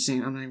transformation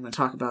scene, I'm not even going to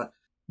talk about.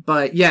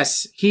 But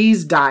yes,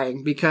 he's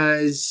dying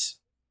because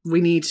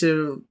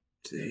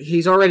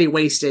he's already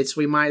wasted, so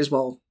we might as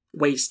well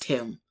waste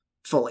him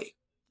fully.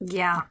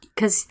 Yeah,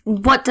 because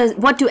what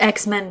do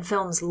X-Men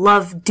films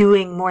love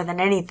doing more than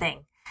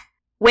anything?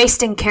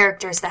 Wasting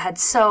characters that had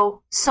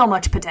so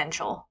much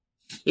potential.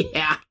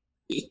 Yeah.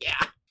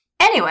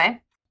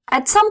 Anyway,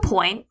 at some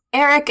point,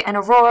 Eric and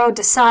Aurora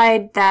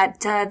decide that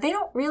they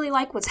don't really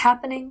like what's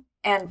happening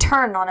and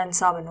turn on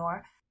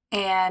Ensabanur.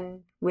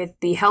 And with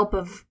the help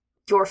of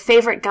your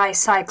favorite guy,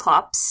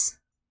 Cyclops,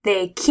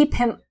 they keep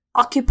him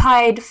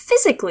occupied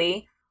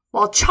physically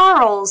while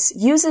Charles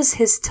uses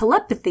his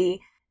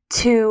telepathy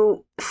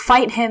to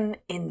fight him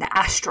in the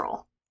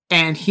astral.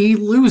 And he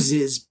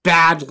loses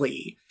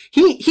badly.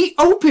 He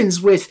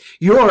opens with,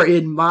 "You're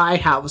in my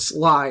house"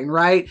 line,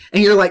 right?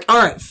 And you're like, all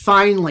right,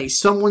 finally,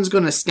 someone's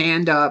going to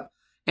stand up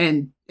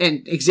and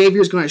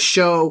Xavier's going to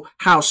show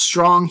how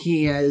strong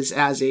he is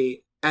as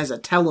a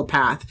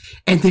telepath.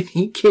 And then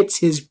he gets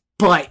his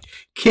butt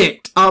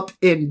kicked up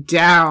and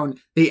down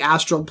the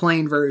astral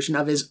plane version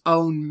of his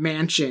own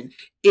mansion.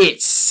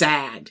 It's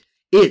sad.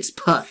 It's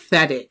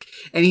pathetic.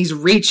 And he's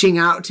reaching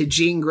out to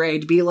Jean Grey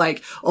to be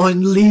like,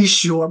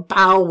 "Unleash your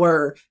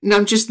power." And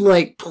I'm just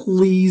like,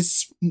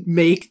 please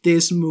make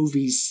this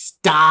movie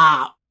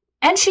stop.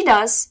 And she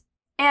does.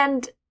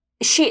 And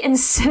she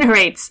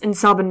incinerates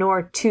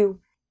Ensabanur to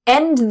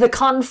end the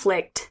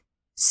conflict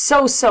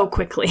so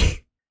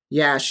quickly.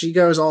 Yeah, she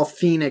goes all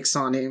Phoenix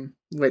on him,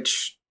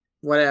 which,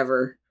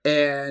 whatever.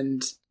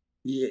 And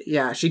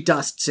yeah, she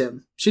dusts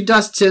him. She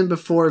dusts him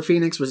before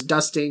Phoenix was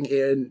dusting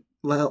in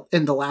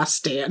The Last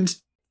Stand.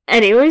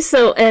 Anyway,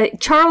 so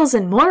Charles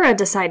and Moira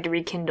decide to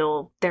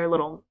rekindle their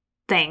little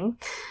thing.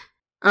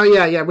 Oh,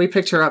 yeah, we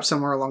picked her up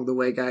somewhere along the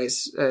way,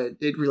 guys.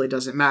 It really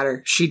doesn't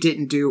matter. She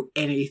didn't do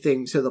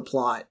anything to the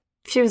plot.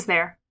 She was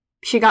there.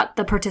 She got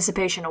the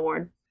participation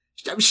award.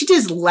 She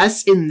does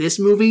less in this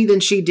movie than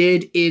she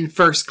did in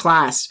First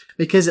Class,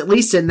 because at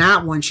least in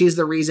that one, she's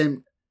the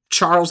reason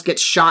Charles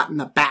gets shot in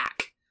the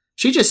back.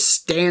 She just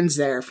stands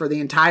there for the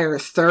entire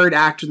third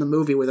act of the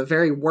movie with a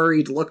very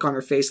worried look on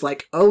her face,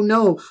 like, oh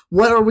no,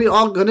 what are we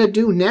all gonna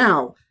do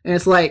now? And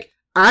it's like,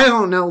 I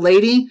don't know,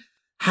 lady.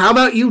 How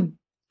about you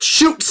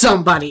shoot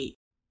somebody?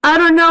 I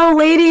don't know,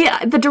 lady.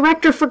 The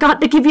director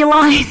forgot to give you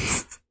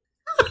lines.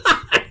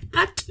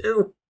 That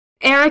too.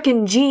 Eric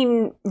and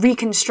Jean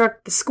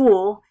reconstruct the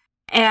school,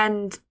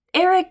 and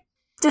Eric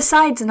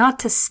decides not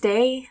to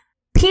stay.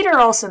 Peter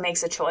also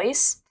makes a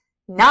choice.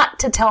 Not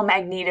to tell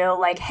Magneto,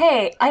 like,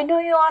 hey, I know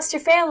you lost your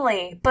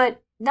family,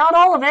 but not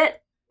all of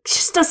it.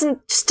 Just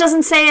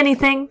doesn't say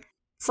anything.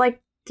 It's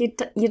like, you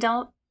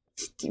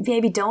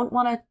maybe don't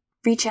want to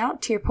reach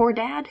out to your poor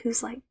dad,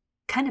 who's, like,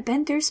 kind of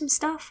been through some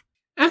stuff.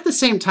 At the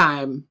same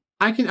time,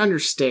 I can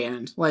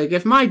understand. Like,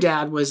 if my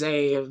dad was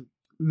a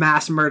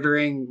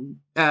mass-murdering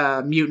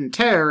mutant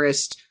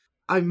terrorist,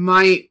 I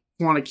might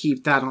want to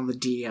keep that on the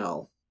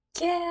DL.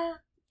 Yeah.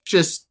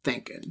 Just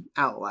thinking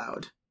out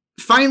loud.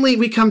 Finally,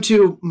 we come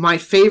to my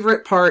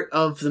favorite part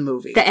of the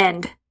movie. The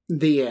end.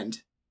 The end.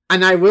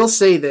 And I will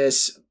say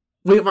this.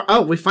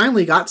 We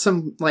finally got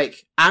some,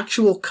 like,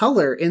 actual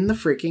color in the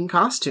freaking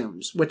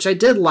costumes, which I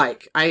did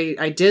like.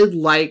 I did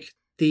like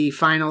the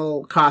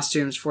final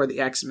costumes for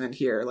the X-Men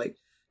here. Like,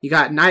 you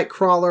got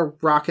Nightcrawler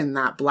rocking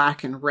that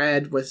black and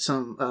red with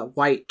some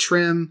white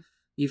trim.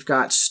 You've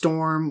got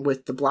Storm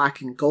with the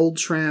black and gold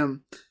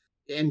trim.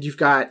 And you've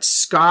got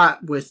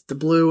Scott with the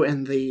blue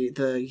and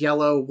the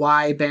yellow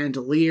Y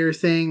bandolier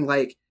thing.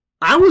 Like,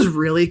 that was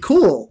really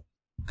cool.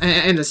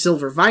 And a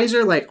silver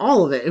visor, like,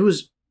 all of it. It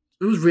was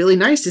really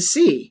nice to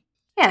see.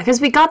 Yeah,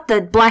 because we got the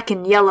black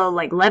and yellow,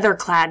 like,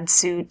 leather-clad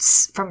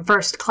suits from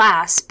First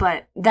Class,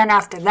 but then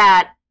after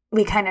that,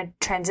 we kind of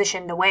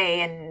transitioned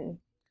away, and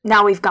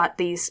now we've got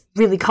these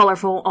really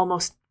colorful,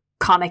 almost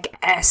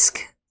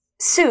comic-esque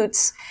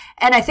suits,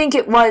 and I think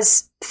it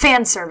was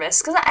fan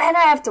service, and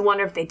I have to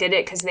wonder if they did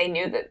it because they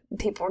knew that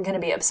people were going to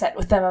be upset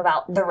with them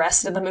about the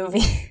rest of the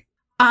movie.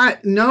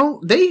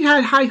 No, they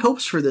had high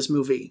hopes for this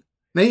movie.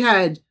 They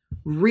had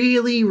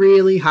really,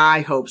 really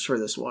high hopes for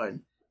this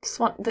one.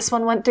 This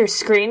one went through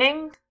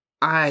screening?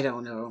 I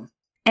don't know.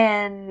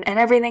 And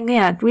everything,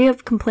 yeah, we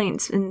have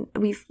complaints, and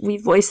we've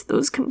voiced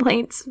those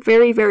complaints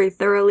very, very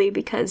thoroughly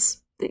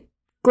because the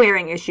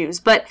glaring issues,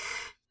 but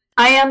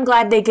I am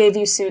glad they gave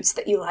you suits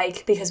that you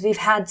like, because we've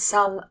had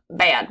some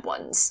bad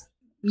ones.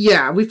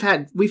 Yeah, we've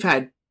had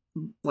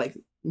like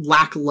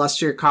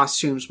lackluster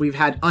costumes. We've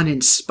had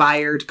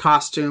uninspired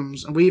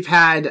costumes. We've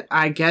had,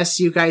 I guess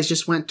you guys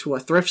just went to a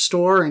thrift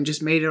store and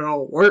just made it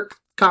all work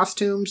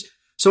costumes.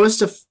 So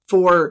it's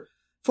for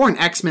an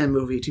X-Men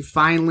movie to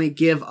finally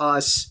give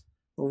us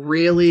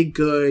really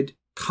good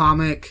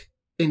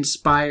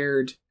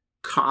comic-inspired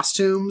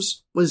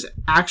costumes was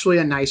actually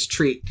a nice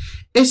treat.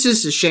 It's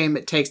just a shame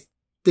it takes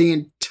the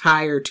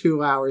entire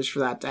 2 hours for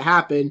that to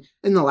happen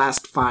in the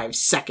last 5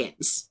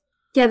 seconds.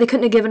 Yeah, they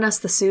couldn't have given us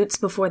the suits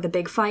before the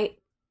big fight.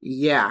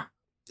 Yeah.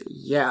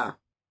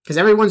 Because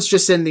everyone's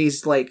just in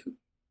these, like,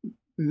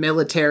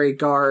 military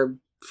garb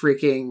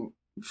freaking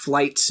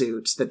flight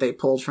suits that they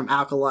pulled from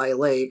Alkali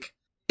Lake.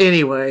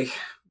 Anyway,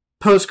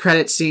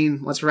 post-credit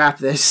scene. Let's wrap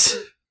this.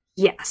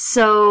 Yeah,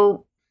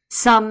 so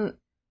some,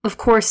 of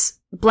course,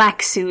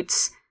 black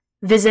suits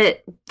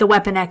visit the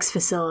Weapon X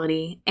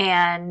facility,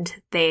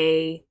 and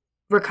they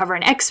recover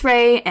an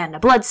X-ray and a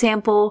blood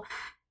sample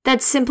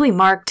that's simply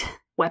marked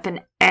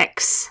Weapon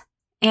X.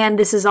 And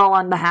this is all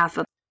on behalf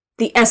of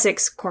the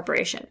Essex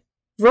Corporation.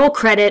 Roll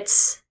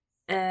credits.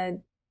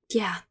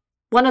 Yeah,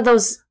 one of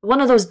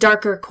those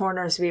darker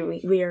corners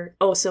we are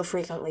oh so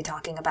frequently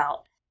talking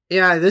about.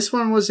 Yeah, this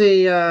one was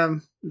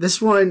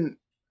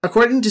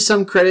according to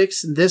some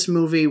critics, this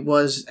movie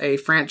was a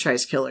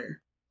franchise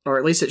killer. Or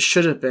at least it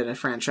should have been a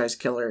franchise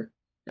killer.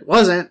 It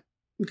wasn't,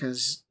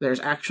 because there's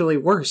actually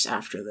worse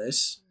after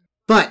this.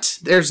 But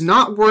there's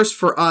not worse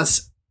for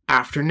us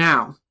after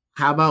now.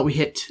 How about we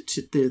hit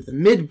to the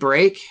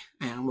mid-break,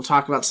 and we'll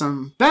talk about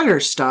some better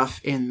stuff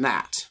in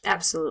that.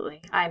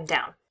 Absolutely. I'm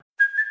down.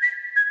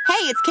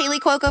 Hey, it's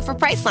Kaylee Cuoco for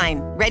Priceline.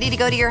 Ready to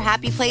go to your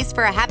happy place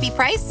for a happy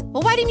price?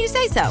 Well, why didn't you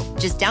say so?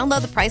 Just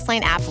download the Priceline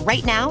app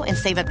right now and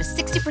save up to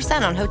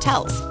 60% on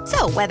hotels.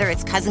 So whether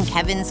it's Cousin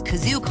Kevin's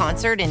Kazoo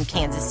Concert in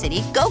Kansas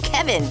City, go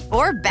Kevin,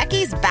 or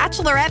Becky's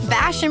Bachelorette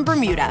Bash in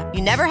Bermuda,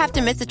 you never have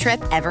to miss a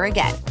trip ever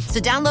again. So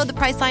download the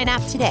Priceline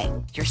app today.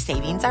 Your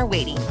savings are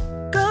waiting.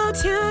 Go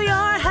to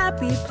your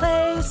happy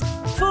place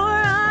for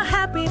a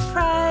happy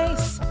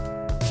price.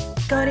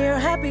 Go to your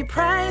happy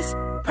price,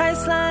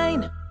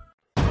 Priceline.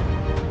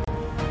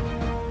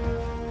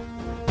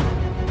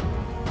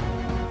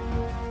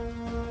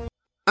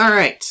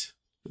 Alright,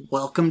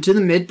 welcome to the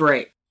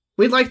mid-break.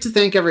 We'd like to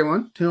thank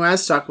everyone who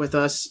has stuck with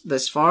us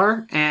this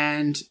far,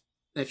 and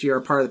if you're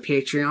a part of the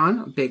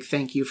Patreon, a big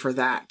thank you for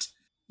that.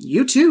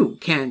 You too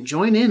can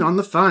join in on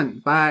the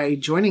fun by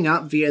joining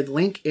up via the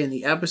link in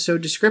the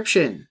episode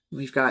description.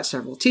 We've got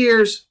several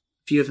tiers.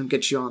 A few of them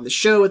get you on the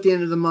show at the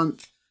end of the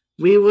month.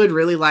 We would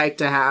really like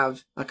to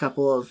have a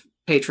couple of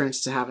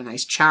patrons to have a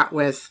nice chat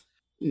with,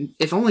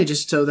 if only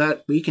just so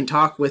that we can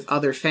talk with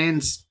other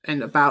fans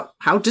and about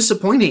how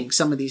disappointing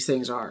some of these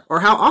things are,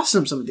 or how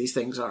awesome some of these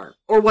things are,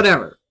 or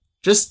whatever.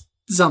 Just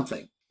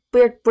something.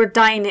 We're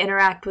dying to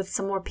interact with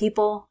some more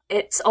people.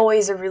 It's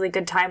always a really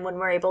good time when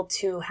we're able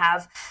to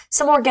have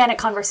some organic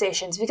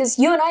conversations, because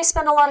you and I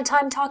spend a lot of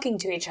time talking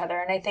to each other,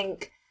 and I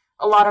think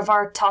a lot of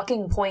our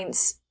talking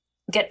points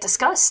get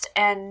discussed,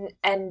 and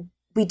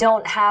we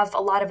don't have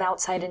a lot of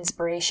outside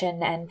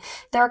inspiration, and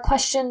there are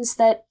questions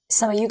that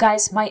some of you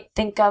guys might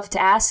think of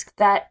to ask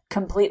that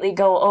completely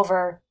go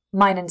over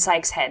mine and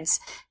Syke's heads.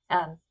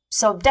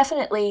 So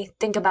definitely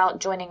think about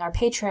joining our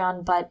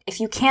Patreon, but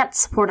if you can't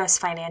support us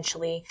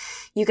financially,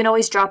 you can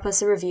always drop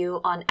us a review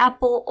on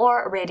Apple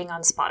or a rating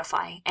on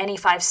Spotify. Any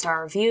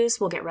 5-star reviews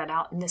will get read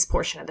out in this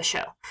portion of the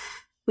show.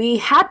 We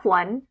had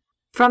one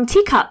from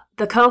Teacup,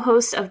 the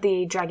co-host of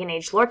the Dragon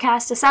Age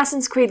Lorecast,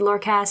 Assassin's Creed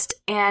Lorecast,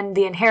 and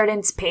the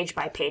Inheritance Page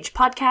by Page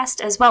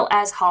podcast, as well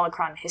as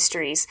Holocron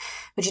Histories,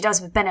 which he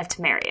does with Benef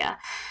Temeria.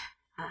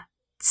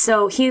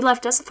 So he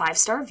left us a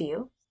 5-star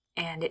review,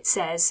 and it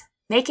says,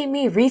 "Making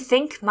me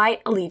rethink my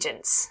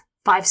allegiance.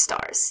 5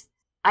 stars.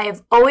 I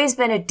have always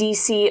been a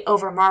DC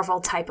over Marvel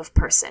type of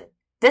person.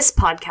 This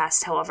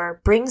podcast,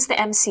 however, brings the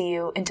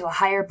MCU into a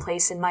higher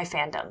place in my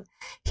fandom.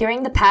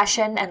 Hearing the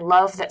passion and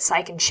love that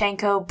Syke and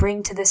Shanko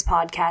bring to this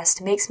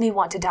podcast makes me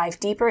want to dive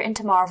deeper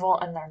into Marvel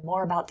and learn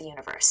more about the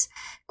universe.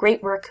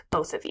 Great work,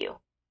 both of you."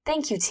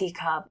 Thank you,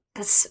 Teacup.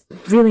 That's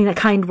really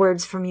kind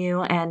words from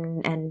you,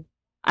 and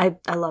I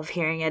love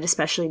hearing it,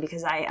 especially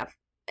because I have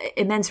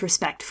immense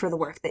respect for the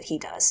work that he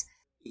does.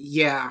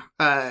 Yeah,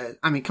 I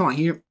mean, come on,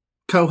 you're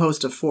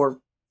co-host of 4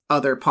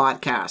 other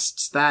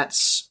podcasts.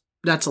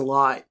 That's a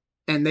lot.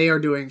 And they are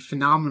doing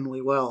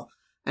phenomenally well.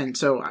 And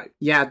so,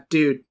 yeah,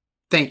 dude,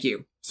 thank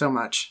you so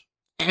much.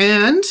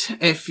 And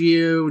if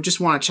you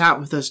just want to chat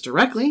with us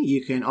directly,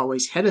 you can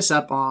always hit us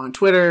up on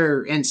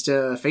Twitter,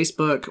 Insta,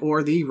 Facebook,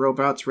 or the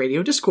Robots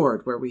Radio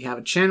Discord, where we have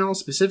a channel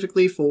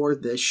specifically for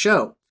this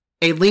show.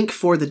 A link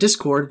for the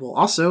Discord will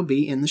also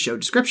be in the show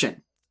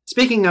description.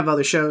 Speaking of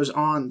other shows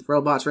on the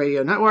Robots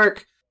Radio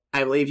Network,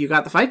 I believe you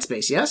got the Fight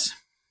Space, yes?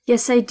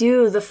 Yes, I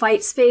do. The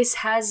Fight Space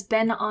has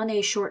been on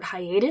a short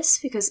hiatus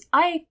because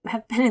I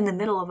have been in the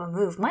middle of a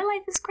move. My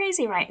life is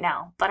crazy right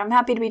now, but I'm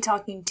happy to be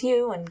talking to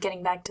you and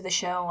getting back to the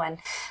show, and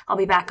I'll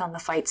be back on the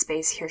Fight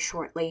Space here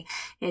shortly.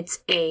 It's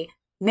a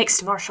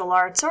mixed martial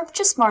arts, or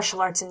just martial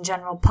arts in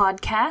general,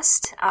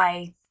 podcast.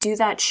 I do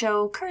that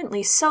show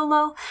currently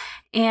solo,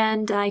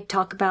 and I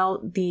talk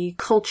about the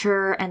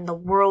culture and the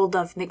world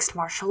of mixed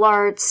martial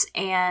arts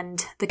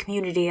and the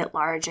community at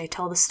large. I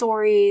tell the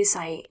stories,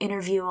 I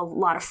interview a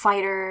lot of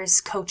fighters,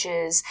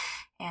 coaches,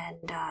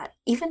 and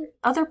even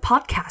other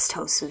podcast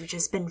hosts, which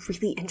has been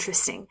really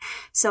interesting.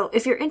 So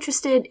if you're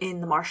interested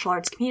in the martial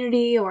arts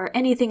community or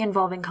anything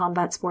involving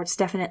combat sports,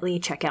 definitely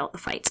check out the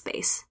Fight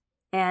Space.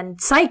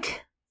 And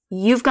Syke,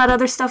 you've got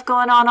other stuff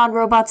going on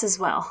robots as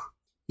well.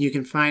 You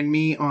can find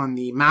me on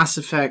the Mass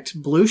Effect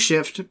Blue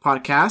Shift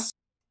podcast.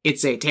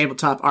 It's a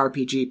tabletop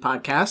RPG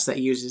podcast that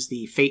uses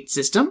the Fate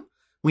system.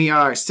 We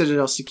are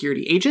Citadel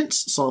security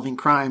agents solving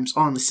crimes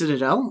on the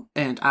Citadel,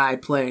 and I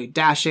play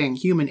dashing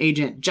human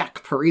agent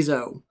Jack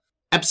Parizo.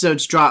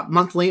 Episodes drop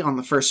monthly on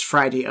the first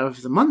Friday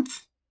of the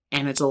month,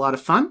 and it's a lot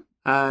of fun.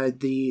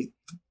 The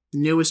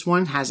newest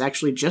one has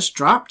actually just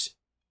dropped.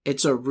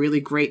 It's a really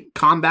great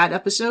combat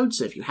episode,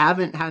 so if you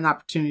haven't had an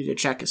opportunity to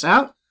check us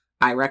out,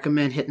 I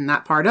recommend hitting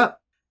that part up.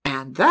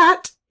 And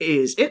that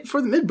is it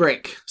for the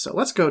mid-break. So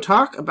let's go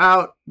talk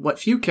about what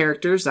few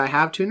characters I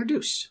have to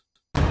introduce.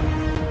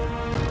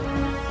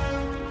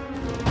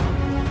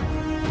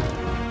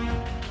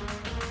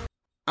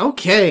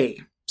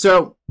 Okay,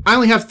 so I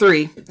only have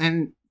 3,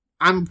 and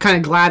I'm kind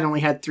of glad I only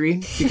had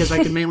 3, because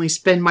I could mainly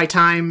spend my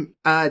time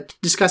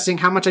discussing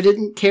how much I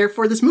didn't care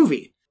for this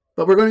movie.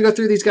 But we're going to go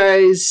through these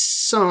guys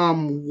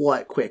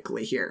somewhat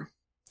quickly here.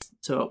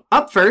 So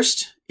up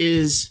first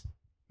is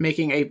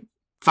making a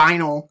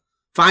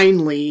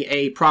finally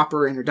a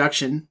proper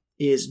introduction,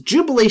 is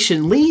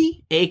Jubilation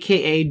Lee,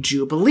 aka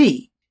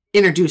Jubilee.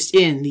 Introduced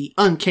in the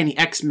Uncanny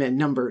X-Men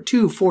number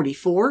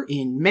 244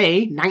 in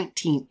May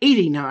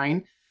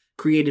 1989,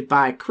 created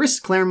by Chris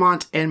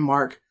Claremont and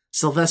Mark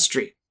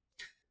Silvestri.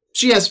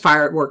 She has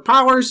firework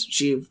powers.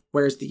 She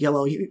wears the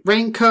yellow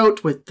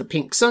raincoat with the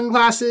pink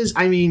sunglasses.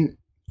 I mean,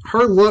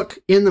 her look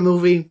in the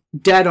movie,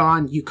 dead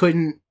on. You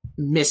couldn't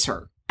miss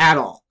her at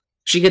all.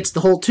 She gets the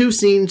whole 2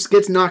 scenes,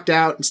 gets knocked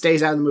out, and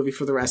stays out of the movie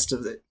for the rest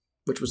of it,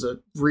 which was a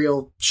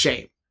real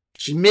shame.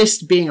 She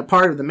missed being a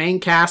part of the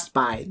main cast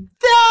by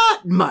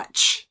that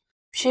much.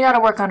 She gotta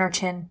work on her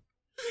chin.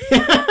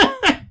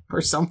 Or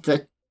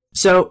something.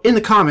 So, in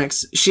the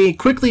comics, she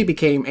quickly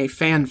became a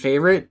fan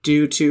favorite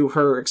due to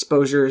her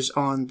exposures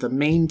on the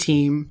main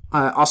team,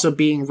 also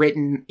being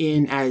written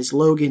in as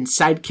Logan's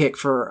sidekick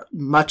for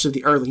much of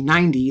the early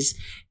 90s,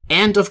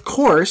 and of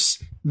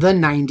course, the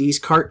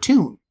 90s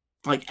cartoon.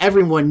 Like,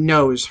 everyone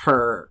knows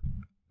her,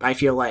 I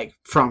feel like,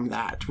 from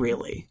that,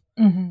 really.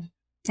 Mm-hmm.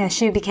 Yeah,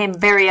 she became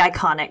very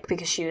iconic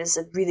because she was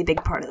a really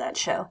big part of that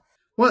show.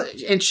 Well,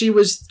 and she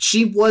was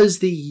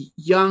the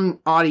young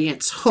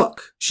audience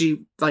hook.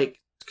 She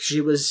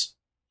was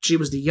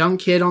the young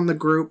kid on the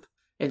group,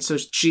 and so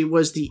she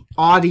was the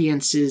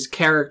audience's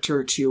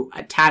character to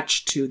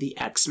attach to the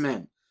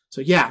X-Men. So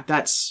yeah,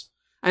 that's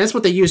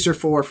what they used her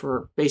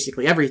for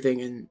basically everything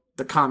in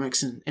the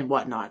comics and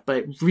whatnot, but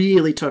it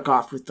really took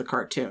off with the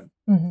cartoon.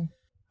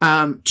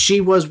 Mm-hmm.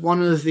 She was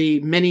one of the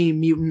many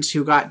mutants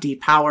who got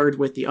depowered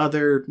with the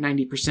other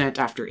 90%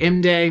 after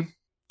M-Day.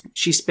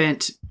 She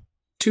spent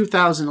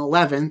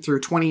 2011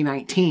 through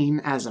 2019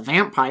 as a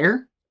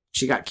vampire.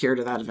 She got cured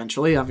of that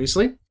eventually,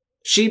 obviously.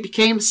 She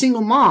became a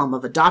single mom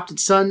of adopted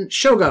son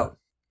Shogo,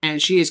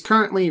 and she is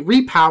currently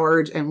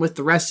repowered and with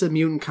the rest of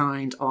mutant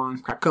kind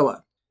on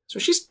Krakoa. So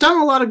she's done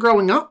a lot of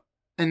growing up,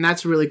 and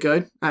that's really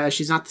good.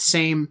 She's not the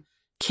same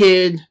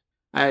kid.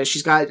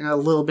 She's got a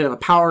little bit of a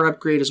power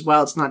upgrade as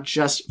well. It's not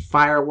just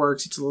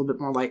fireworks. It's a little bit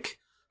more like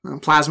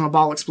plasma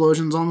ball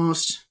explosions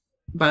almost.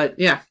 But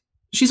yeah,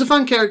 she's a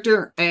fun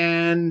character,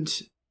 and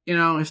you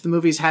know, if the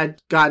movies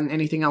had gotten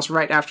anything else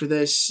right after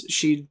this,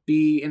 she'd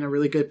be in a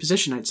really good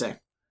position, I'd say.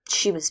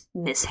 She was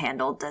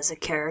mishandled as a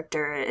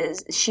character.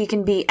 She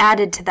can be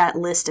added to that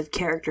list of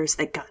characters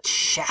that got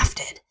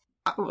shafted.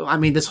 I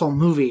mean, this whole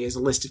movie is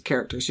a list of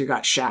characters who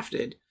got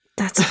shafted.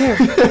 That's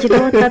fair. You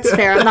know what? That's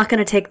fair. I'm not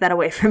going to take that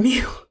away from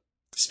you.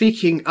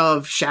 Speaking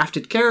of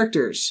shafted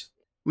characters,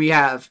 we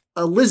have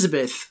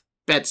Elizabeth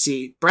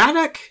Betsy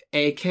Braddock,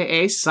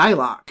 aka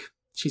Psylocke.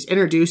 She's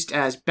introduced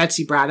as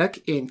Betsy Braddock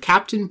in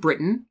Captain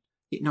Britain,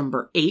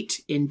 number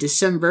 8, in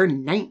December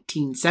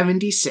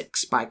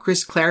 1976 by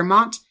Chris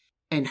Claremont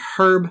and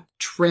Herb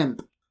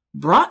Trimpe.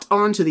 Brought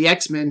onto the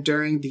X-Men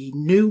during the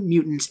New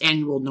Mutants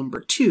Annual number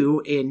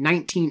 2 in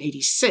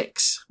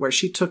 1986, where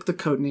she took the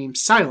codename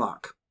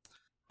Psylocke.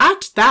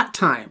 At that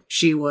time,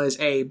 she was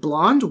a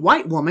blonde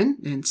white woman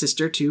and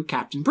sister to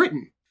Captain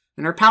Britain,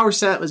 and her power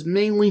set was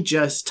mainly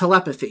just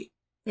telepathy.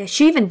 Yeah,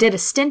 she even did a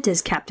stint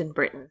as Captain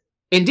Britain.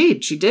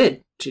 Indeed, she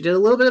did. She did a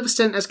little bit of a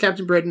stint as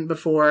Captain Britain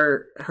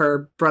before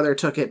her brother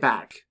took it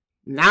back.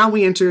 Now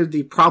we enter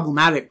the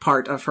problematic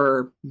part of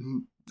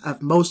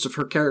most of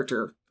her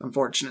character,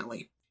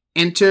 unfortunately.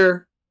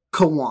 Enter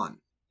Kawan.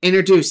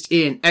 Introduced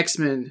in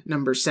X-Men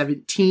number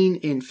 17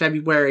 in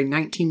February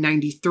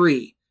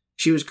 1993.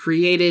 She was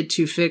created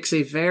to fix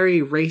a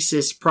very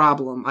racist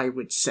problem, I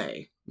would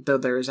say, though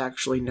there is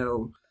actually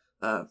no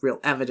real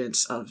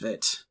evidence of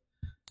it,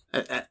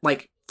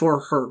 for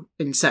her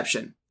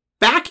inception.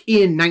 Back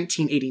in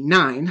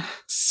 1989,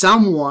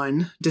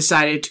 someone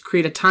decided to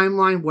create a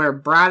timeline where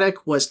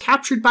Braddock was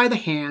captured by the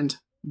Hand,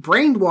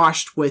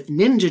 brainwashed with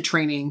ninja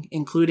training,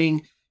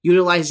 including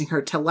utilizing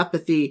her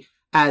telepathy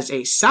as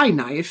a psi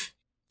knife,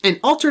 and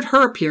altered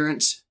her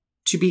appearance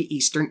to be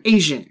Eastern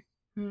Asian.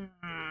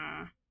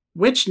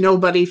 Which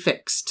nobody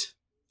fixed.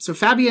 So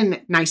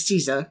Fabian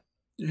Nicieza,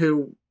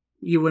 who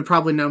you would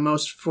probably know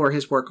most for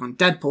his work on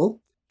Deadpool,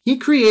 he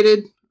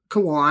created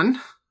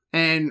Kawan,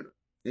 and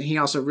he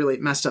also really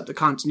messed up the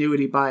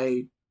continuity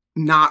by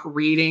not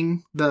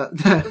reading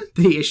the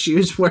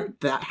issues where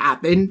that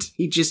happened.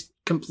 He just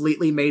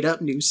completely made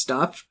up new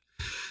stuff.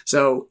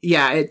 So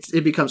yeah,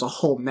 it becomes a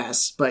whole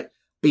mess. But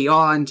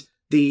beyond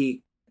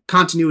the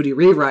continuity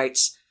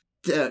rewrites,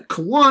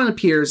 Kawan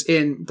appears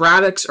in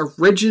Braddock's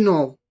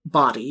original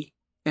body,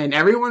 and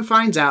everyone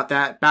finds out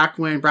that back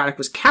when Braddock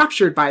was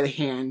captured by the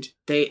Hand,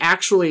 they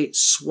actually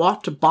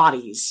swapped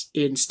bodies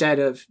instead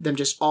of them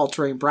just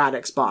altering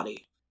Braddock's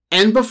body.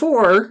 And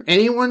before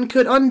anyone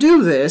could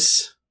undo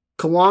this,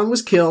 Kawan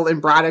was killed in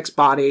Braddock's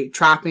body,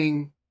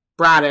 trapping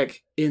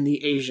Braddock in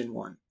the Asian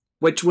one,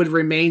 which would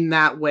remain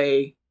that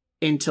way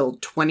until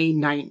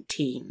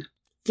 2019.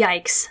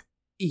 Yikes.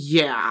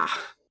 Yeah.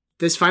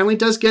 This finally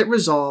does get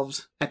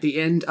resolved at the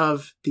end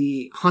of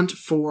the Hunt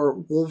for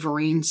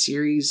Wolverine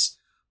series,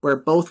 where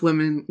both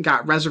women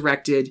got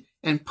resurrected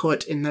and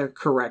put in their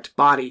correct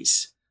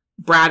bodies.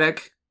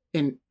 Braddock,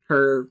 in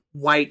her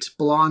white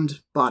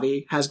blonde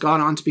body, has gone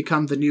on to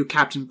become the new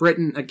Captain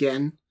Britain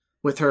again,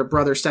 with her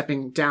brother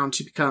stepping down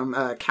to become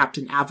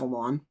Captain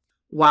Avalon,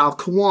 while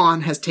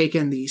Kawan has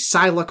taken the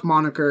Psylocke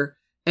moniker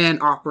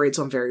and operates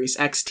on various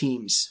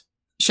X-teams.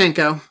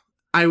 Shenko,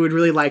 I would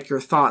really like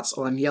your thoughts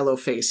on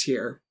Yellowface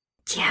here.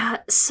 Yeah,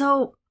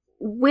 so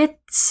with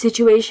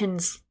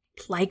situations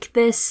like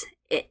this,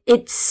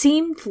 it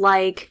seemed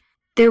like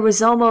there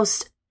was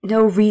almost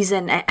no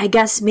reason, I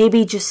guess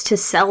maybe just to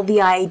sell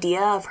the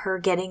idea of her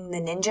getting the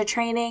ninja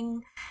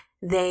training,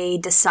 they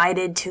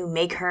decided to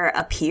make her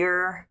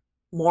appear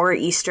more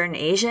Eastern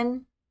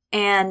Asian.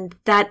 And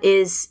that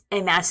is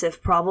a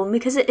massive problem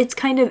because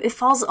it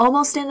falls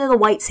almost into the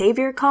white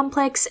savior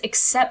complex,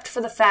 except for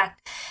the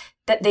fact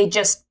that they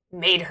just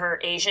made her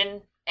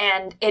Asian.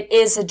 And it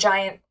is a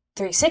giant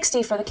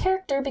 360 for the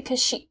character because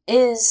she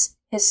is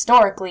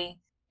historically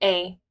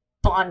a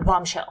blonde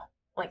bombshell.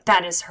 Like,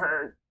 that is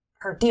her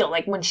deal.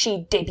 Like, when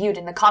she debuted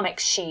in the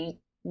comics, she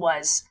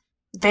was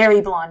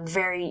very blonde,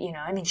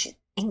 she's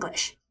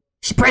English.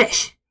 She's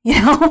British,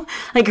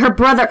 Like, her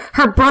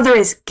brother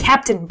is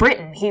Captain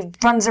Britain. He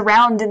runs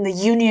around in the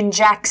Union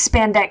Jack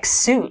spandex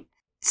suit.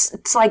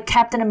 It's like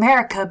Captain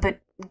America,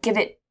 but give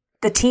it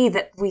the tea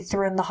that we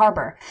threw in the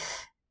harbor.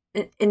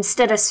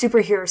 Instead of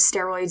superhero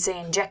steroids, they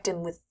inject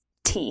him with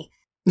tea.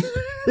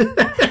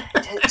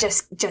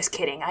 just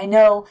kidding. I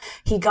know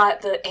he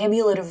got the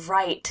amulet of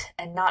right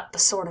and not the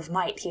sword of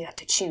might. He had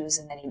to choose,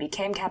 and then he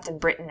became Captain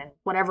Britain and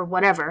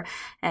whatever.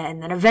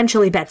 And then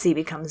eventually Betsy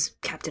becomes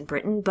Captain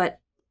Britain. But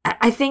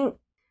I think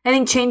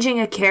changing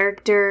a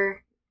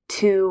character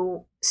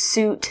to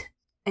suit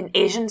an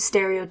Asian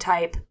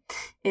stereotype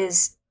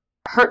is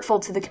hurtful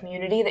to the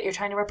community that you're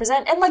trying to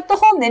represent. And like the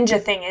whole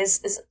ninja thing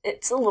is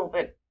it's a little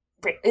bit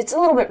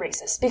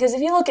racist, because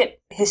if you look at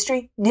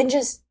history,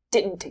 ninjas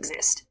didn't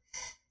exist.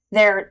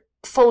 They're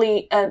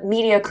fully a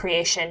media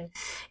creation,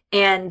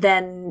 and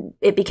then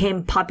it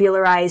became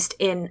popularized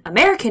in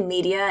American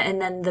media, and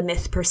then the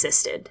myth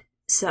persisted.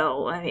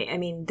 So I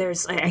mean,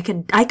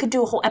 I could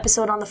do a whole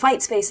episode on the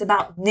fight space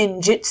about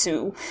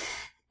ninjutsu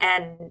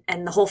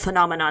and the whole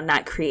phenomenon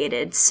that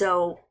created.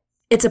 So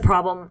it's a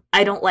problem.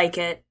 I don't like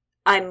it.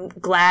 I'm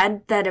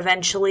glad that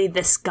eventually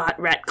this got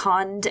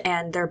retconned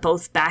and they're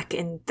both back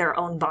in their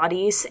own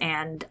bodies,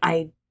 and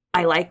I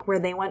like where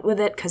they went with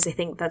it because I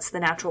think that's the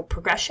natural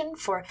progression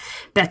for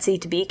Betsy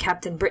to be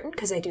Captain Britain,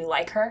 because I do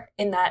like her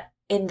in that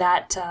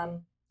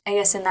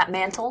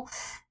mantle,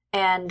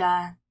 and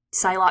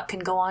Psylocke can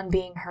go on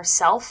being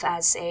herself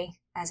as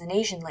an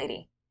Asian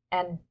lady,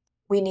 and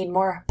we need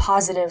more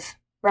positive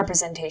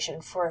representation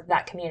for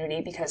that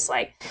community because,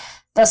 like,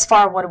 thus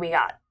far, what do we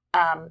got?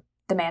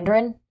 The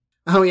Mandarin.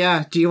 Oh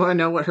yeah, do you want to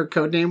know what her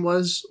codename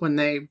was when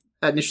they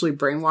initially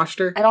brainwashed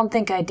her? I don't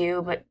think I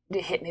do, but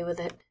hit me with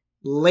it.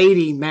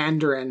 Lady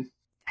Mandarin.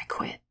 I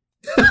quit.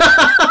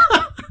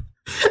 I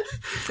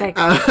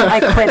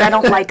quit. I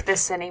don't like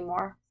this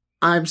anymore.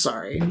 I'm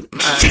sorry.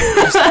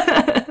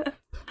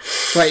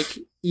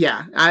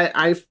 Yeah,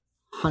 I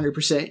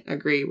 100%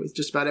 agree with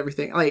just about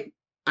everything. Like,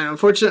 and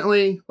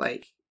unfortunately,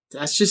 like,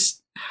 that's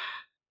just,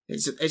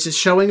 it's a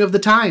showing of the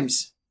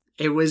times.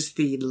 It was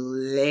the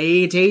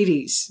late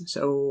 80s,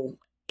 so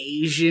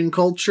Asian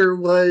culture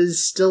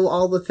was still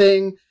all the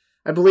thing.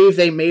 I believe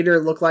they made her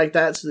look like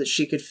that so that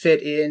she could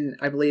fit in.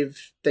 I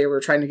believe they were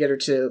trying to get her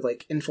to,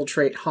 like,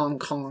 infiltrate Hong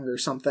Kong or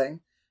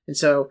something. And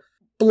so,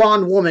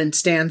 blonde woman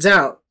stands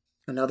out.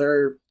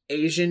 Another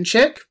Asian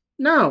chick?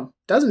 No,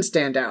 doesn't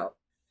stand out.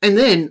 And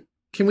then,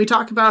 can we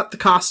talk about the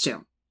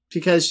costume?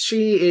 Because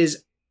she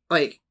is,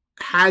 like,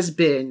 has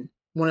been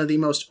one of the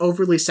most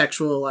overly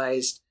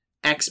sexualized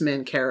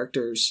X-Men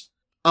characters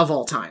of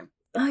all time.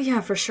 Oh yeah,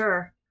 for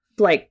sure.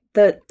 Like,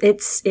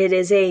 it's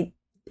a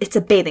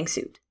bathing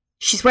suit.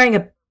 She's wearing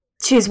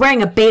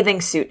a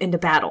bathing suit into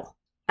battle.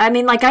 I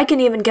mean, like, I can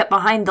even get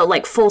behind the,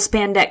 like, full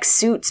spandex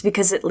suits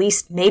because at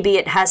least maybe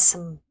it has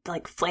some,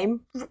 like,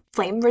 flame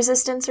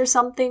resistance or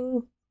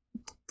something,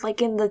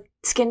 like, in the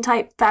skin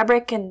type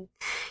fabric. And,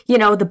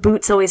 the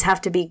boots always have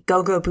to be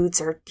go-go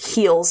boots or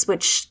heels,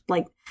 which,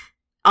 like,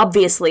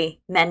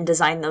 obviously men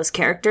design those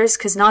characters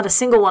because not a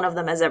single one of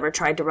them has ever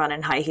tried to run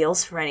in high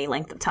heels for any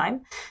length of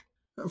time.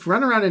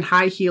 run around in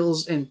high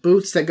heels and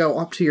boots that go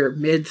up to your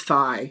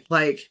mid-thigh.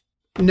 Like,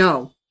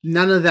 no,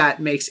 none of that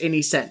makes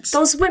any sense.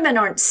 Those women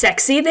aren't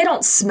sexy. They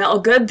don't smell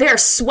good. They're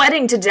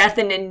sweating to death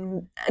and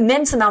in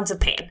immense amounts of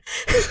pain.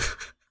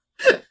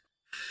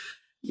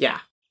 Yeah.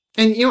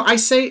 And,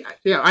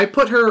 I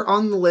put her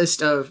on the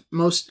list of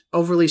most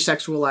overly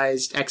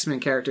sexualized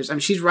X-Men characters. I mean,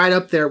 she's right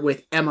up there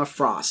with Emma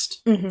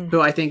Frost, who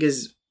I think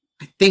is,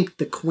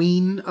 the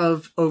queen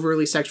of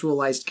overly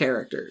sexualized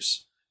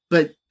characters.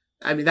 But,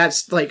 I mean,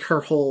 that's like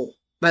her whole,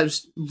 that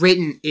was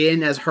written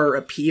in as her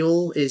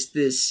appeal is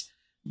this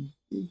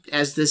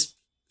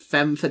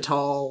femme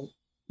fatale,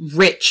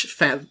 rich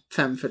femme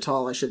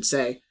fatale, I should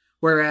say.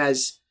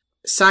 Whereas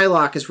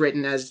Psylocke is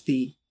written as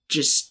the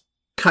just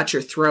cut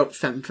your throat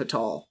femme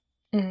fatale.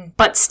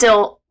 But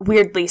still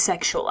weirdly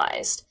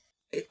sexualized.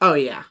 Oh,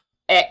 yeah.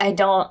 I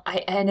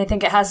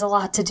think it has a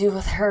lot to do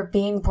with her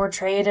being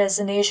portrayed as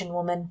an Asian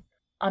woman,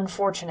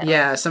 unfortunately.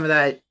 Yeah, some of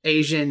that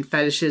Asian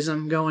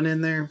fetishism going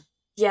in there.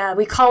 Yeah,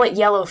 we call it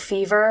yellow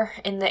fever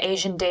in the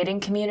Asian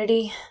dating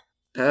community.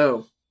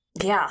 Oh.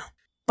 Yeah.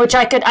 Which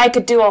I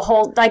could do a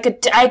whole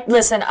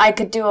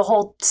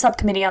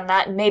subcommittee on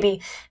that, and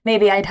maybe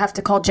I'd have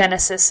to call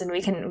Genesis and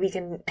we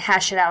can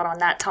hash it out on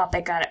that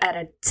topic at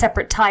a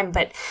separate time.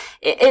 But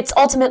it's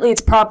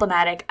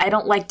problematic. I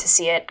don't like to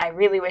see it. I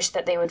really wish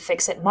that they would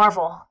fix it.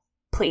 Marvel,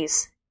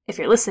 please, if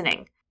you're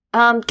listening,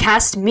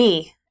 cast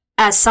me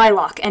as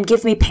Psylocke and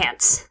give me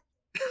pants.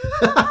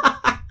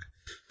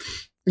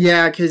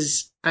 Yeah,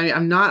 because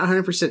I'm not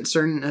 100%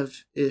 certain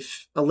of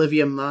if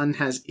Olivia Munn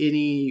has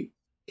any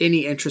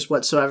interest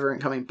whatsoever in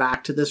coming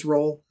back to this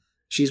role.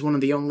 She's one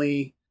of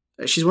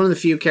the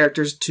few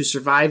characters to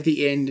survive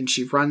the end, and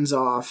she runs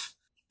off,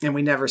 and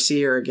we never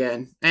see her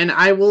again. And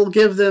I will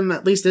give them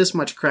at least this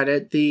much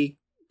credit. The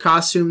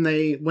costume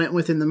they went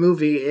with in the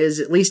movie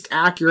is at least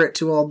accurate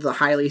to all the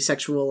highly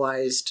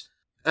sexualized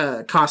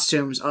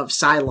costumes of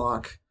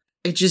Psylocke.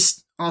 It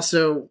just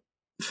also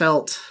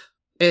felt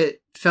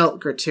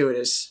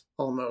gratuitous,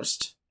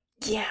 almost.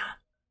 Yeah.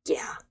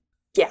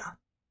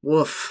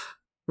 Woof.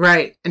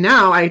 Right, and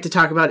now I get to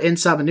talk about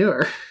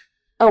N'Subbanur.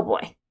 Oh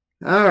boy.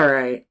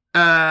 Alright,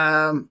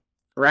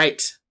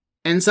 right.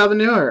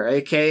 N'Subbanur,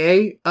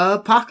 aka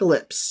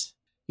Apocalypse.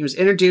 He was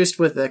introduced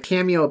with a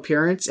cameo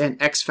appearance in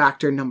X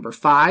Factor number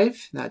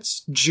 5,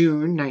 that's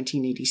June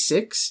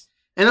 1986,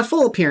 and a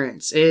full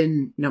appearance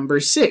in number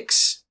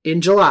 6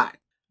 in July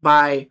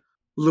by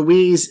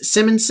Louise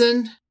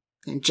Simonson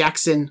and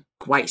Jackson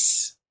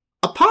Weiss.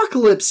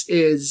 Apocalypse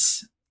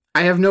is,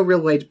 I have no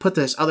real way to put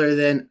this other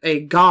than a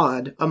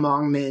god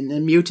among men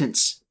and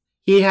mutants.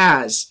 He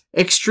has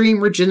extreme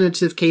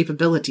regenerative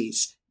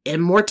capabilities,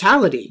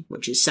 immortality,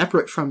 which is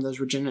separate from those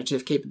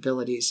regenerative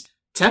capabilities,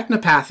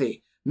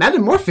 technopathy,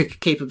 metamorphic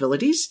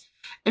capabilities,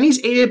 and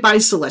he's aided by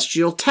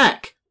celestial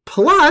tech,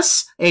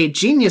 plus a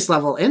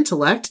genius-level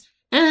intellect,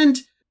 and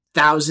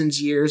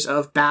thousands years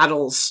of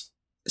battles.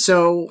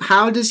 So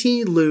how does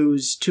he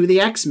lose to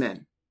the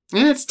X-Men?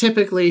 And it's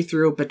typically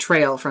through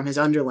betrayal from his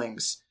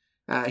underlings.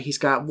 He's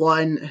got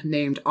one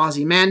named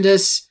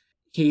Ozymandias.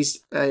 He's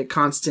a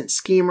constant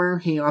schemer.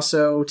 He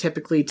also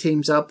typically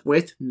teams up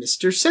with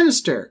Mr.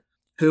 Sinister,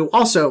 who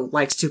also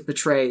likes to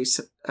betray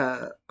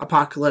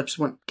Apocalypse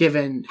when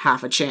given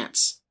half a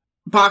chance.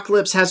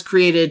 Apocalypse has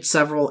created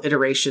several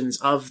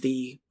iterations of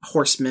the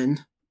Horsemen,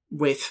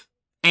 with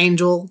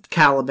Angel,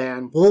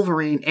 Caliban,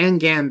 Wolverine, and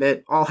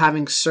Gambit all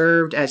having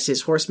served as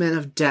his Horsemen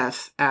of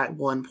Death at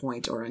one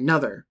point or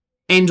another.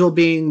 Angel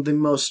being the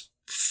most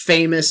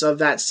famous of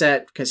that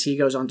set because he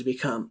goes on to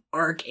become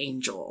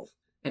Archangel.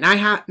 And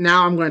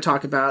now I'm going to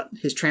talk about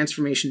his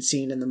transformation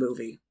scene in the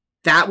movie.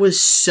 That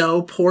was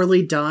so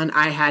poorly done,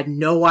 I had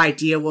no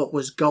idea what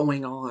was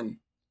going on.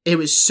 It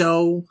was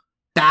so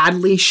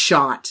badly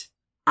shot,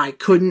 I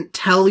couldn't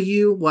tell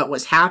you what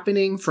was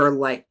happening for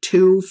like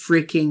 2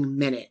 freaking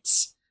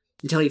minutes.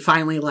 Until he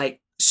finally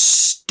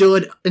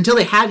until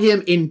they had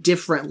him in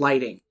different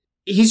lighting.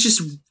 He's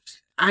just,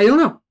 I don't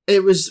know.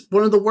 It was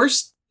one of the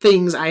worst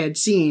things I had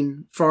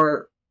seen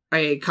for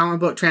a comic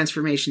book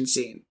transformation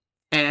scene.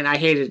 And I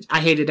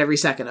hated every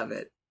second of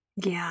it.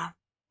 Yeah.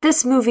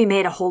 This movie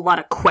made a whole lot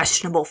of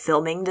questionable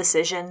filming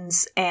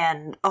decisions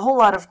and a whole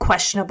lot of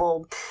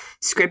questionable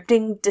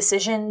scripting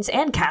decisions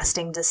and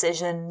casting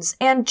decisions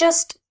and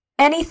just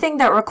anything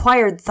that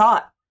required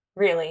thought,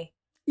 really.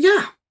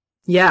 Yeah.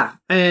 Yeah.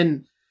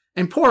 And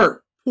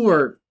poor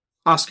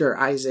Oscar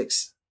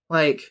Isaacs.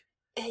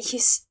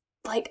 He's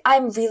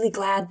I'm really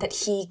glad that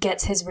he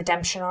gets his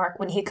redemption arc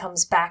when he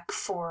comes back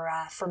for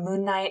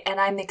Moon Knight, and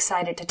I'm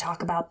excited to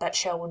talk about that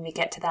show when we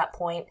get to that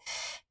point,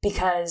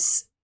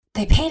 because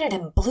they painted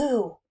him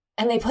blue,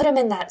 and they put him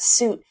in that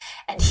suit,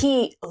 and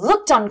he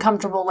looked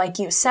uncomfortable, like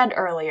you said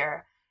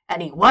earlier,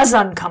 and he was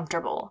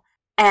uncomfortable,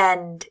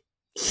 and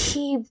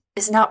he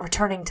is not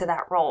returning to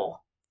that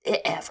role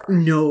ever.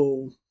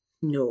 No.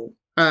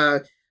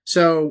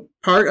 So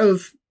part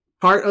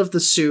of the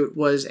suit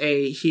was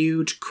a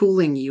huge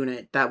cooling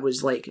unit that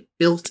was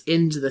built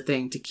into the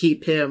thing to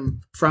keep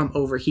him from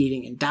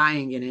overheating and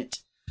dying in it.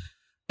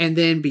 And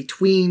then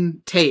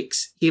between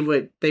takes, they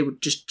would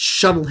just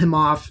shuttle him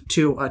off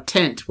to a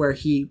tent where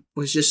he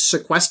was just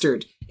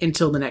sequestered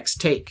until the next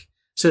take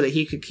so that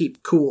he could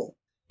keep cool.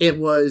 It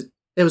was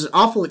an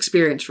awful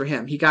experience for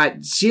him. He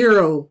got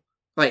zero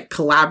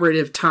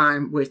collaborative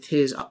time with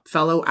his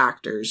fellow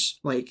actors.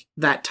 Like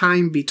that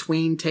time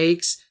between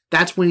takes,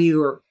 that's when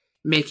you're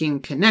making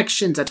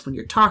connections. That's when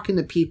you're talking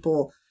to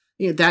people.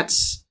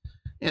 That's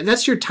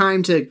your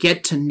time to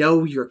get to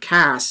know your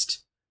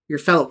cast, your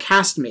fellow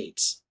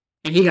castmates.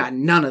 And he got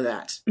none of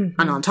that.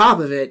 Mm-hmm. And on top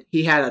of it,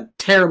 he had a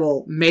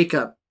terrible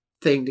makeup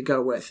thing to go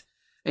with.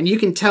 And you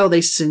can tell they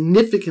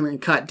significantly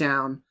cut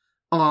down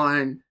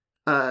on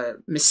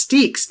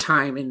Mystique's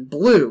time in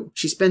Blue.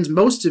 She spends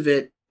most of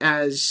it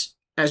as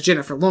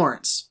Jennifer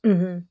Lawrence.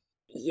 Mm-hmm.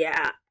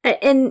 Yeah.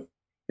 And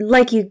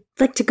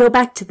to go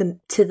back to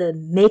the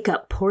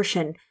makeup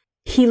portion,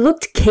 he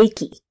looked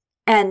cakey.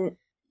 And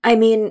I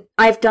mean,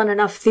 I've done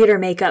enough theater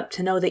makeup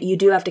to know that you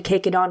do have to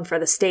cake it on for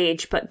the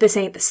stage, but this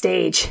ain't the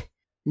stage.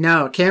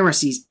 No, camera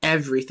sees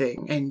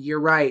everything, and you're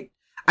right.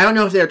 I don't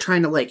know if they're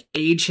trying to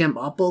age him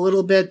up a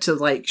little bit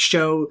to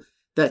show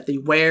that the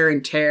wear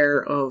and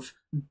tear of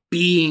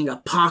being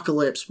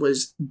Apocalypse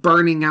was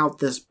burning out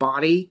this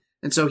body,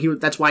 and so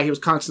that's why he was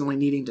constantly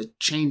needing to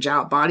change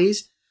out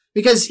bodies,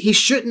 because he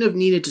shouldn't have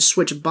needed to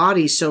switch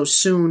bodies so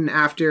soon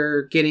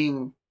after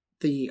getting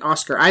the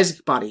Oscar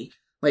Isaac body.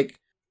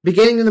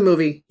 Beginning of the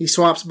movie, he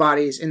swaps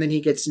bodies, and then he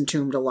gets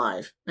entombed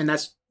alive, and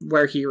that's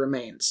where he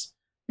remains.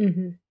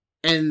 Mm-hmm.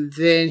 And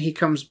then he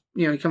comes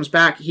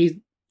back.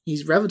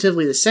 He's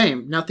relatively the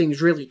same.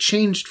 Nothing's really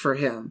changed for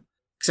him,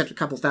 except a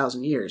couple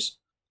thousand years.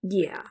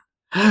 Yeah.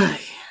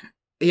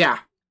 Yeah.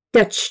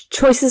 Yeah,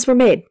 choices were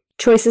made.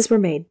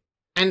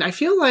 And I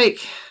feel like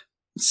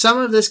some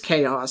of this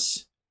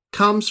chaos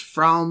comes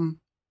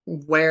from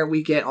where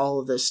we get all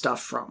of this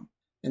stuff from.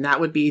 And that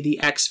would be the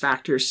X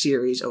Factor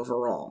series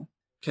overall.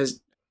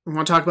 Because I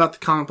want to talk about the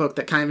comic book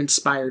that kind of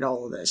inspired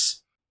all of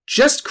this.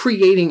 Just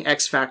creating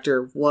X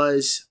Factor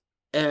was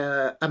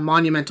a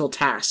monumental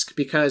task,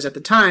 because at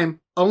the time,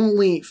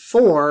 only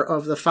 4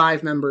 of the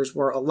 5 members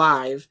were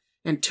alive,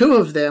 and 2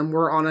 of them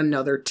were on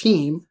another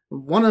team.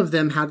 One of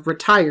them had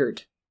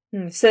retired.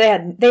 So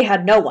they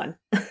had no one.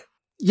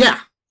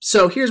 Yeah.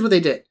 So here's what they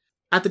did.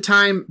 At the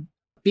time,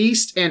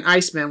 Beast and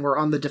Iceman were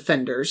on the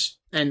Defenders,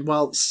 and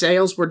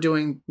sales were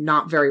doing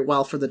not very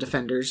well for the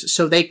Defenders,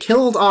 so they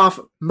killed off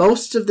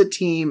most of the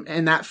team,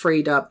 and that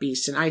freed up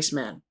Beast and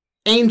Iceman.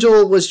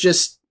 Angel was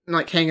just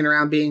hanging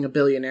around being a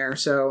billionaire,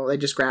 so they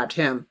just grabbed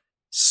him.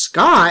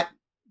 Scott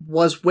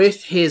was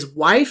with his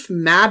wife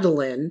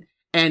Madeline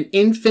and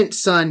infant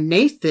son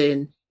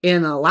Nathan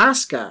in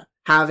Alaska,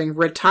 having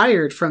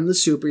retired from the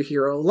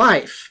superhero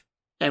life.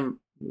 And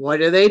what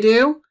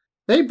do?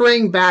 They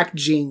bring back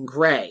Jean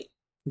Grey.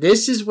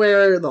 This is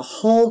where the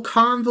whole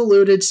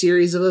convoluted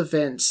series of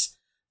events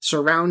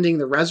surrounding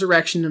the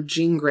resurrection of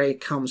Jean Grey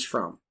comes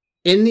from.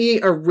 In the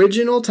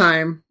original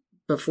time,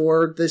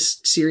 before this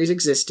series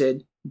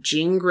existed,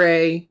 Jean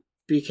Grey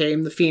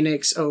became the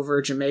Phoenix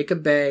over Jamaica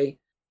Bay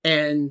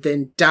and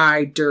then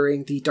died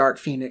during the Dark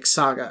Phoenix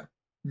saga.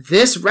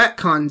 This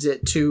retcons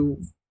it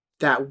to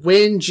that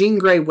when Jean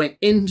Grey went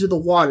into the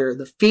water,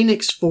 the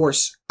Phoenix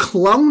Force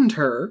cloned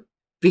her,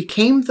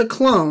 became the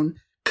clone,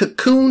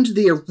 cocooned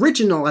the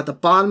original at the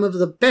bottom of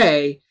the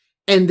bay,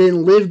 and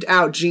then lived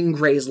out Jean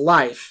Grey's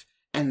life.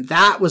 And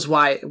that was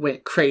why it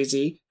went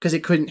crazy, because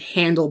it couldn't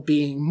handle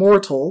being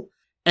mortal,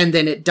 and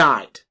then it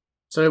died.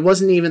 So it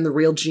wasn't even the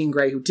real Jean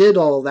Grey who did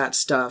all of that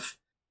stuff.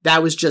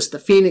 That was just the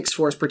Phoenix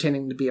Force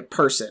pretending to be a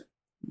person.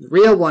 The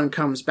real one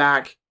comes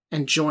back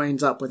and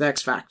joins up with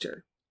X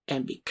Factor.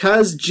 And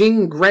because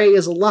Jean Grey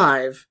is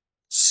alive,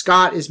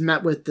 Scott is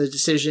met with the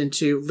decision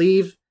to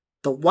leave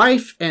the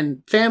wife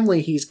and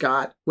family he's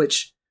got,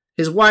 which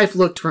his wife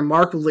looked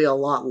remarkably a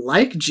lot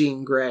like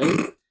Jean Grey.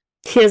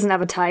 He doesn't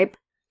have a type.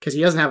 Because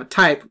he doesn't have a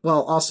type.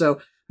 Well, also,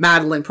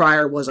 Madeline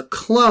Pryor was a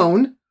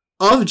clone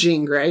of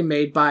Jean Grey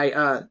made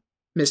by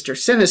Mr.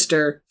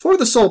 Sinister for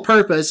the sole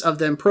purpose of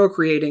them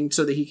procreating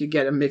so that he could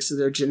get a mix of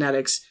their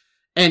genetics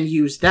and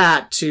use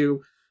that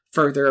to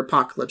further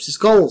Apocalypse's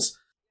goals.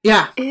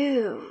 Yeah.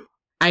 Ew.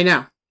 I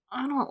know.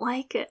 I don't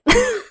like it.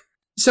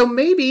 So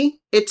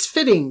maybe it's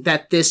fitting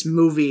that this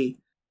movie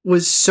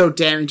was so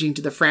damaging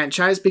to the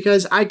franchise,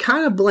 because I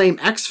kind of blame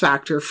X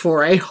Factor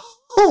for a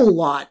whole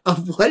lot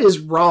of what is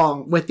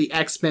wrong with the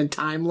X-Men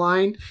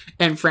timeline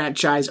and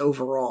franchise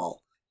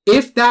overall.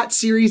 If that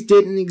series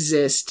didn't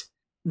exist,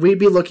 we'd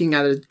be looking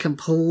at a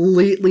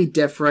completely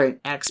different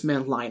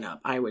X-Men lineup,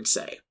 I would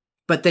say.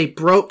 But they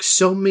broke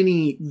so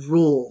many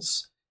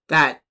rules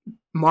that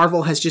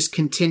Marvel has just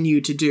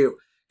continued to do.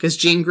 Because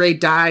Jean Grey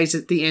dies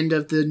at the end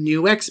of the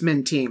new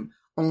X-Men team.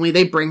 Only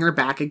they bring her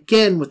back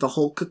again with the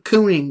whole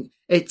cocooning.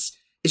 It's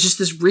just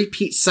this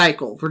repeat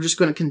cycle. We're just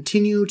going to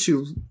continue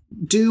to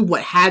do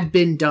what had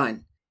been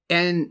done.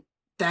 And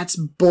that's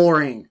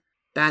boring.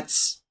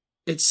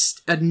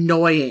 It's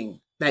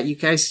annoying that you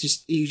guys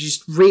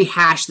just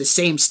rehash the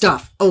same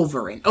stuff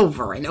over and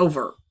over and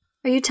over.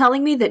 Are you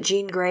telling me that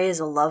Jean Grey is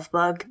a love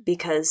bug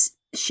because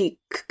she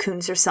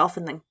cocoons herself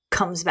and then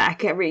comes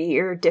back every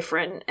year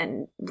different,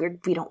 and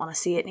we don't want to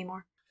see it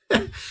anymore.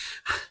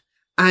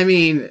 I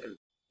mean,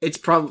 it's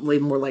probably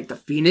more like the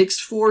Phoenix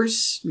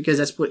Force, because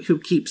that's who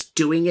keeps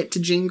doing it to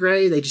Jean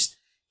Grey. They just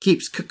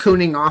keeps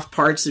cocooning off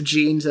parts of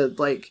Jean to,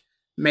 like,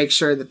 make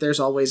sure that there's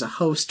always a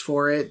host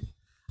for it.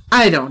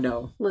 I don't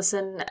know.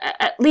 Listen,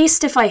 at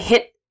least if I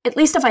hit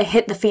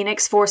the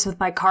Phoenix Force with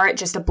my car, it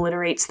just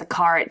obliterates the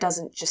car. It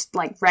doesn't just,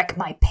 like, wreck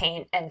my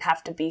paint and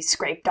have to be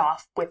scraped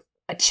off with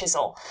a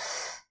chisel.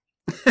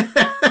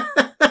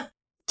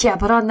 Yeah,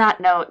 but on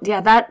that note,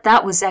 yeah,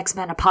 that was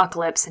X-Men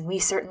Apocalypse, and we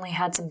certainly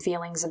had some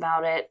feelings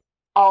about it.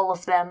 All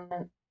of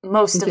them,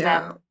 most of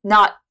them,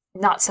 not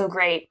so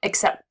great,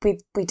 except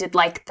we did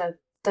like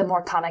the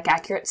more comic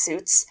accurate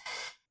suits.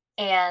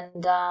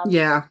 And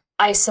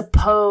I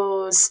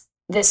suppose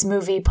this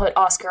movie put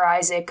Oscar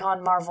Isaac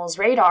on Marvel's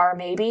radar,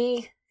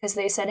 maybe, because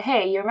they said,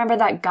 hey, you remember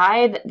that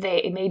guy that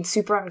they made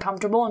super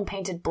uncomfortable and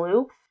painted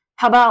blue?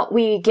 How about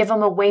we give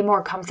him a way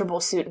more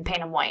comfortable suit and paint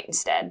him white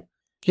instead?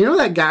 You know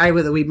that guy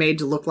that we made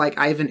to look like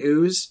Ivan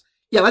Ooze?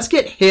 Yeah, let's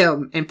get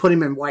him and put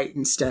him in white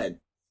instead.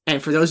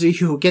 And for those of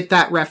you who get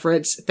that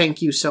reference,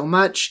 thank you so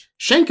much.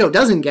 Shenko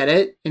doesn't get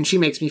it, and she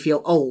makes me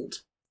feel old.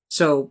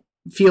 So,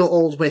 feel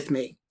old with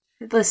me.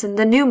 Listen,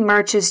 the new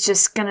merch is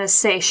just gonna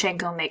say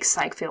Shenko makes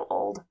Psych feel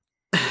old.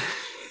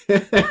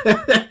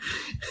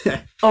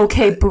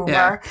 Okay, boomer.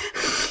 Yeah.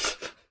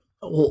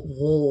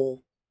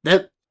 Whoa.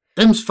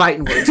 Them's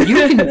fighting words.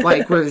 You can,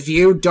 like,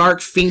 review Dark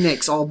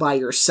Phoenix all by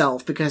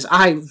yourself, because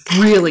I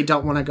really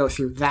don't want to go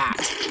through that.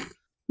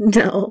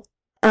 No.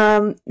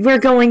 We're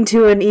going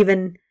to an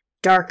even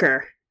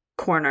darker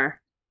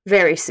corner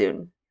very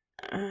soon.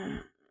 Help!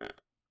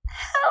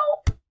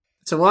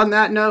 So on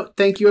that note,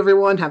 thank you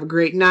everyone. Have a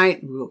great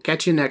night. We'll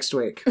catch you next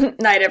week.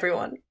 Night,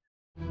 everyone.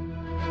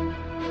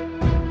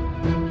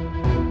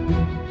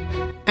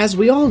 As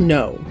we all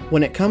know,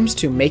 when it comes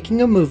to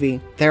making a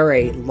movie, there are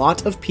a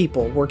lot of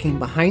people working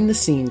behind the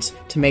scenes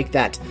to make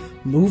that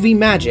movie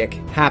magic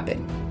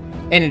happen.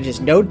 And it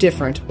is no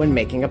different when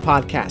making a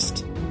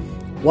podcast.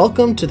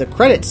 Welcome to the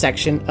credits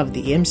section of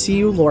the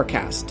MCU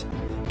Lorecast.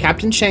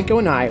 Captain Shenko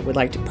and I would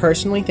like to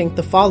personally thank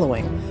the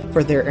following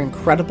for their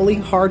incredibly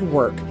hard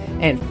work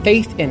and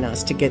faith in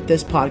us to get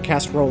this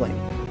podcast rolling.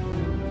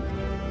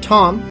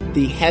 Tom,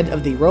 the head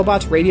of the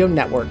Robots Radio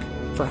Network,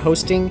 for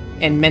hosting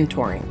and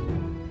mentoring.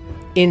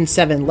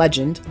 N7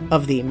 Legend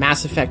of the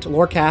Mass Effect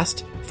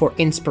Lorecast for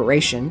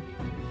inspiration.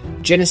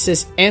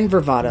 Genesis and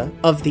Vervada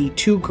of the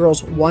Two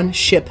Girls One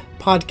Ship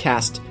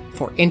podcast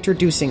for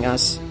introducing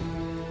us.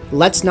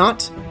 Let's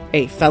Not,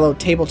 a fellow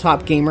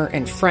tabletop gamer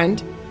and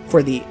friend,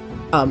 for the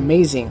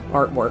amazing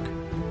artwork.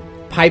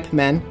 Pipe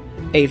Men,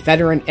 a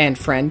veteran and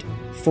friend,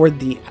 for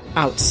the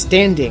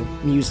outstanding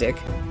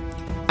music.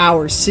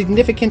 Our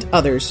significant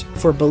others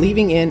for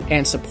believing in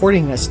and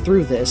supporting us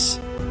through this.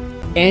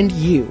 And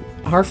you,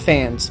 our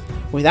fans,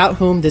 without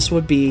whom this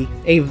would be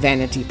a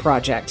vanity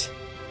project.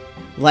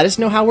 Let us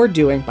know how we're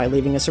doing by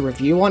leaving us a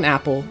review on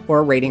Apple or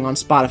a rating on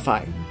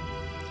Spotify.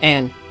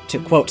 And, to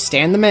quote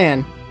Stan the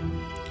Man,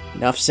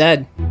 enough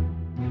said.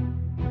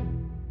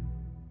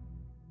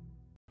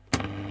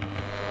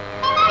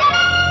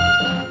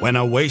 When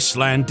a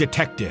wasteland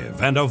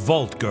detective and a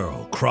vault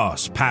girl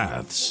cross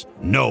paths,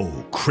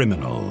 no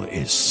criminal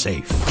is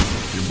safe.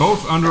 You're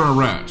both under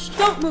arrest.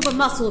 Don't move a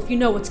muscle if you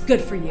know what's good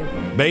for you.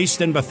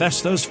 Based in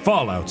Bethesda's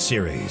Fallout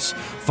series,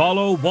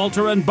 follow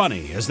Walter and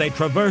Bunny as they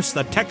traverse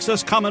the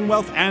Texas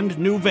Commonwealth and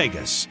New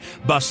Vegas,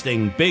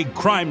 busting big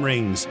crime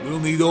rings. We'll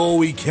need all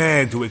we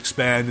can to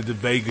expand into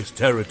Vegas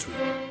territory.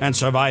 And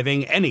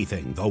surviving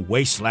anything the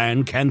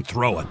wasteland can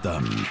throw at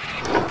them.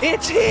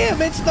 It's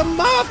him! It's the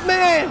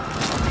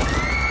Mothman!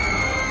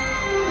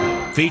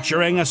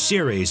 Featuring a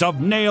series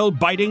of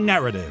nail-biting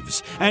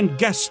narratives and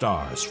guest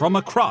stars from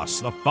across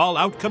the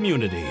Fallout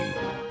community.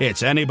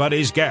 It's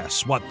anybody's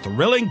guess what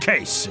thrilling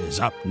case is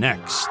up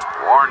next.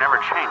 War never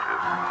changes,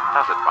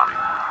 does it, Bunny?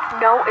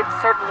 No, it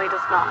certainly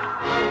does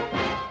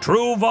not.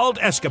 True Vault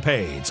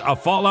Escapades, a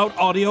Fallout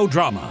audio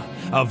drama.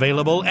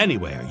 Available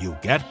anywhere you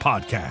get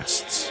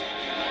podcasts.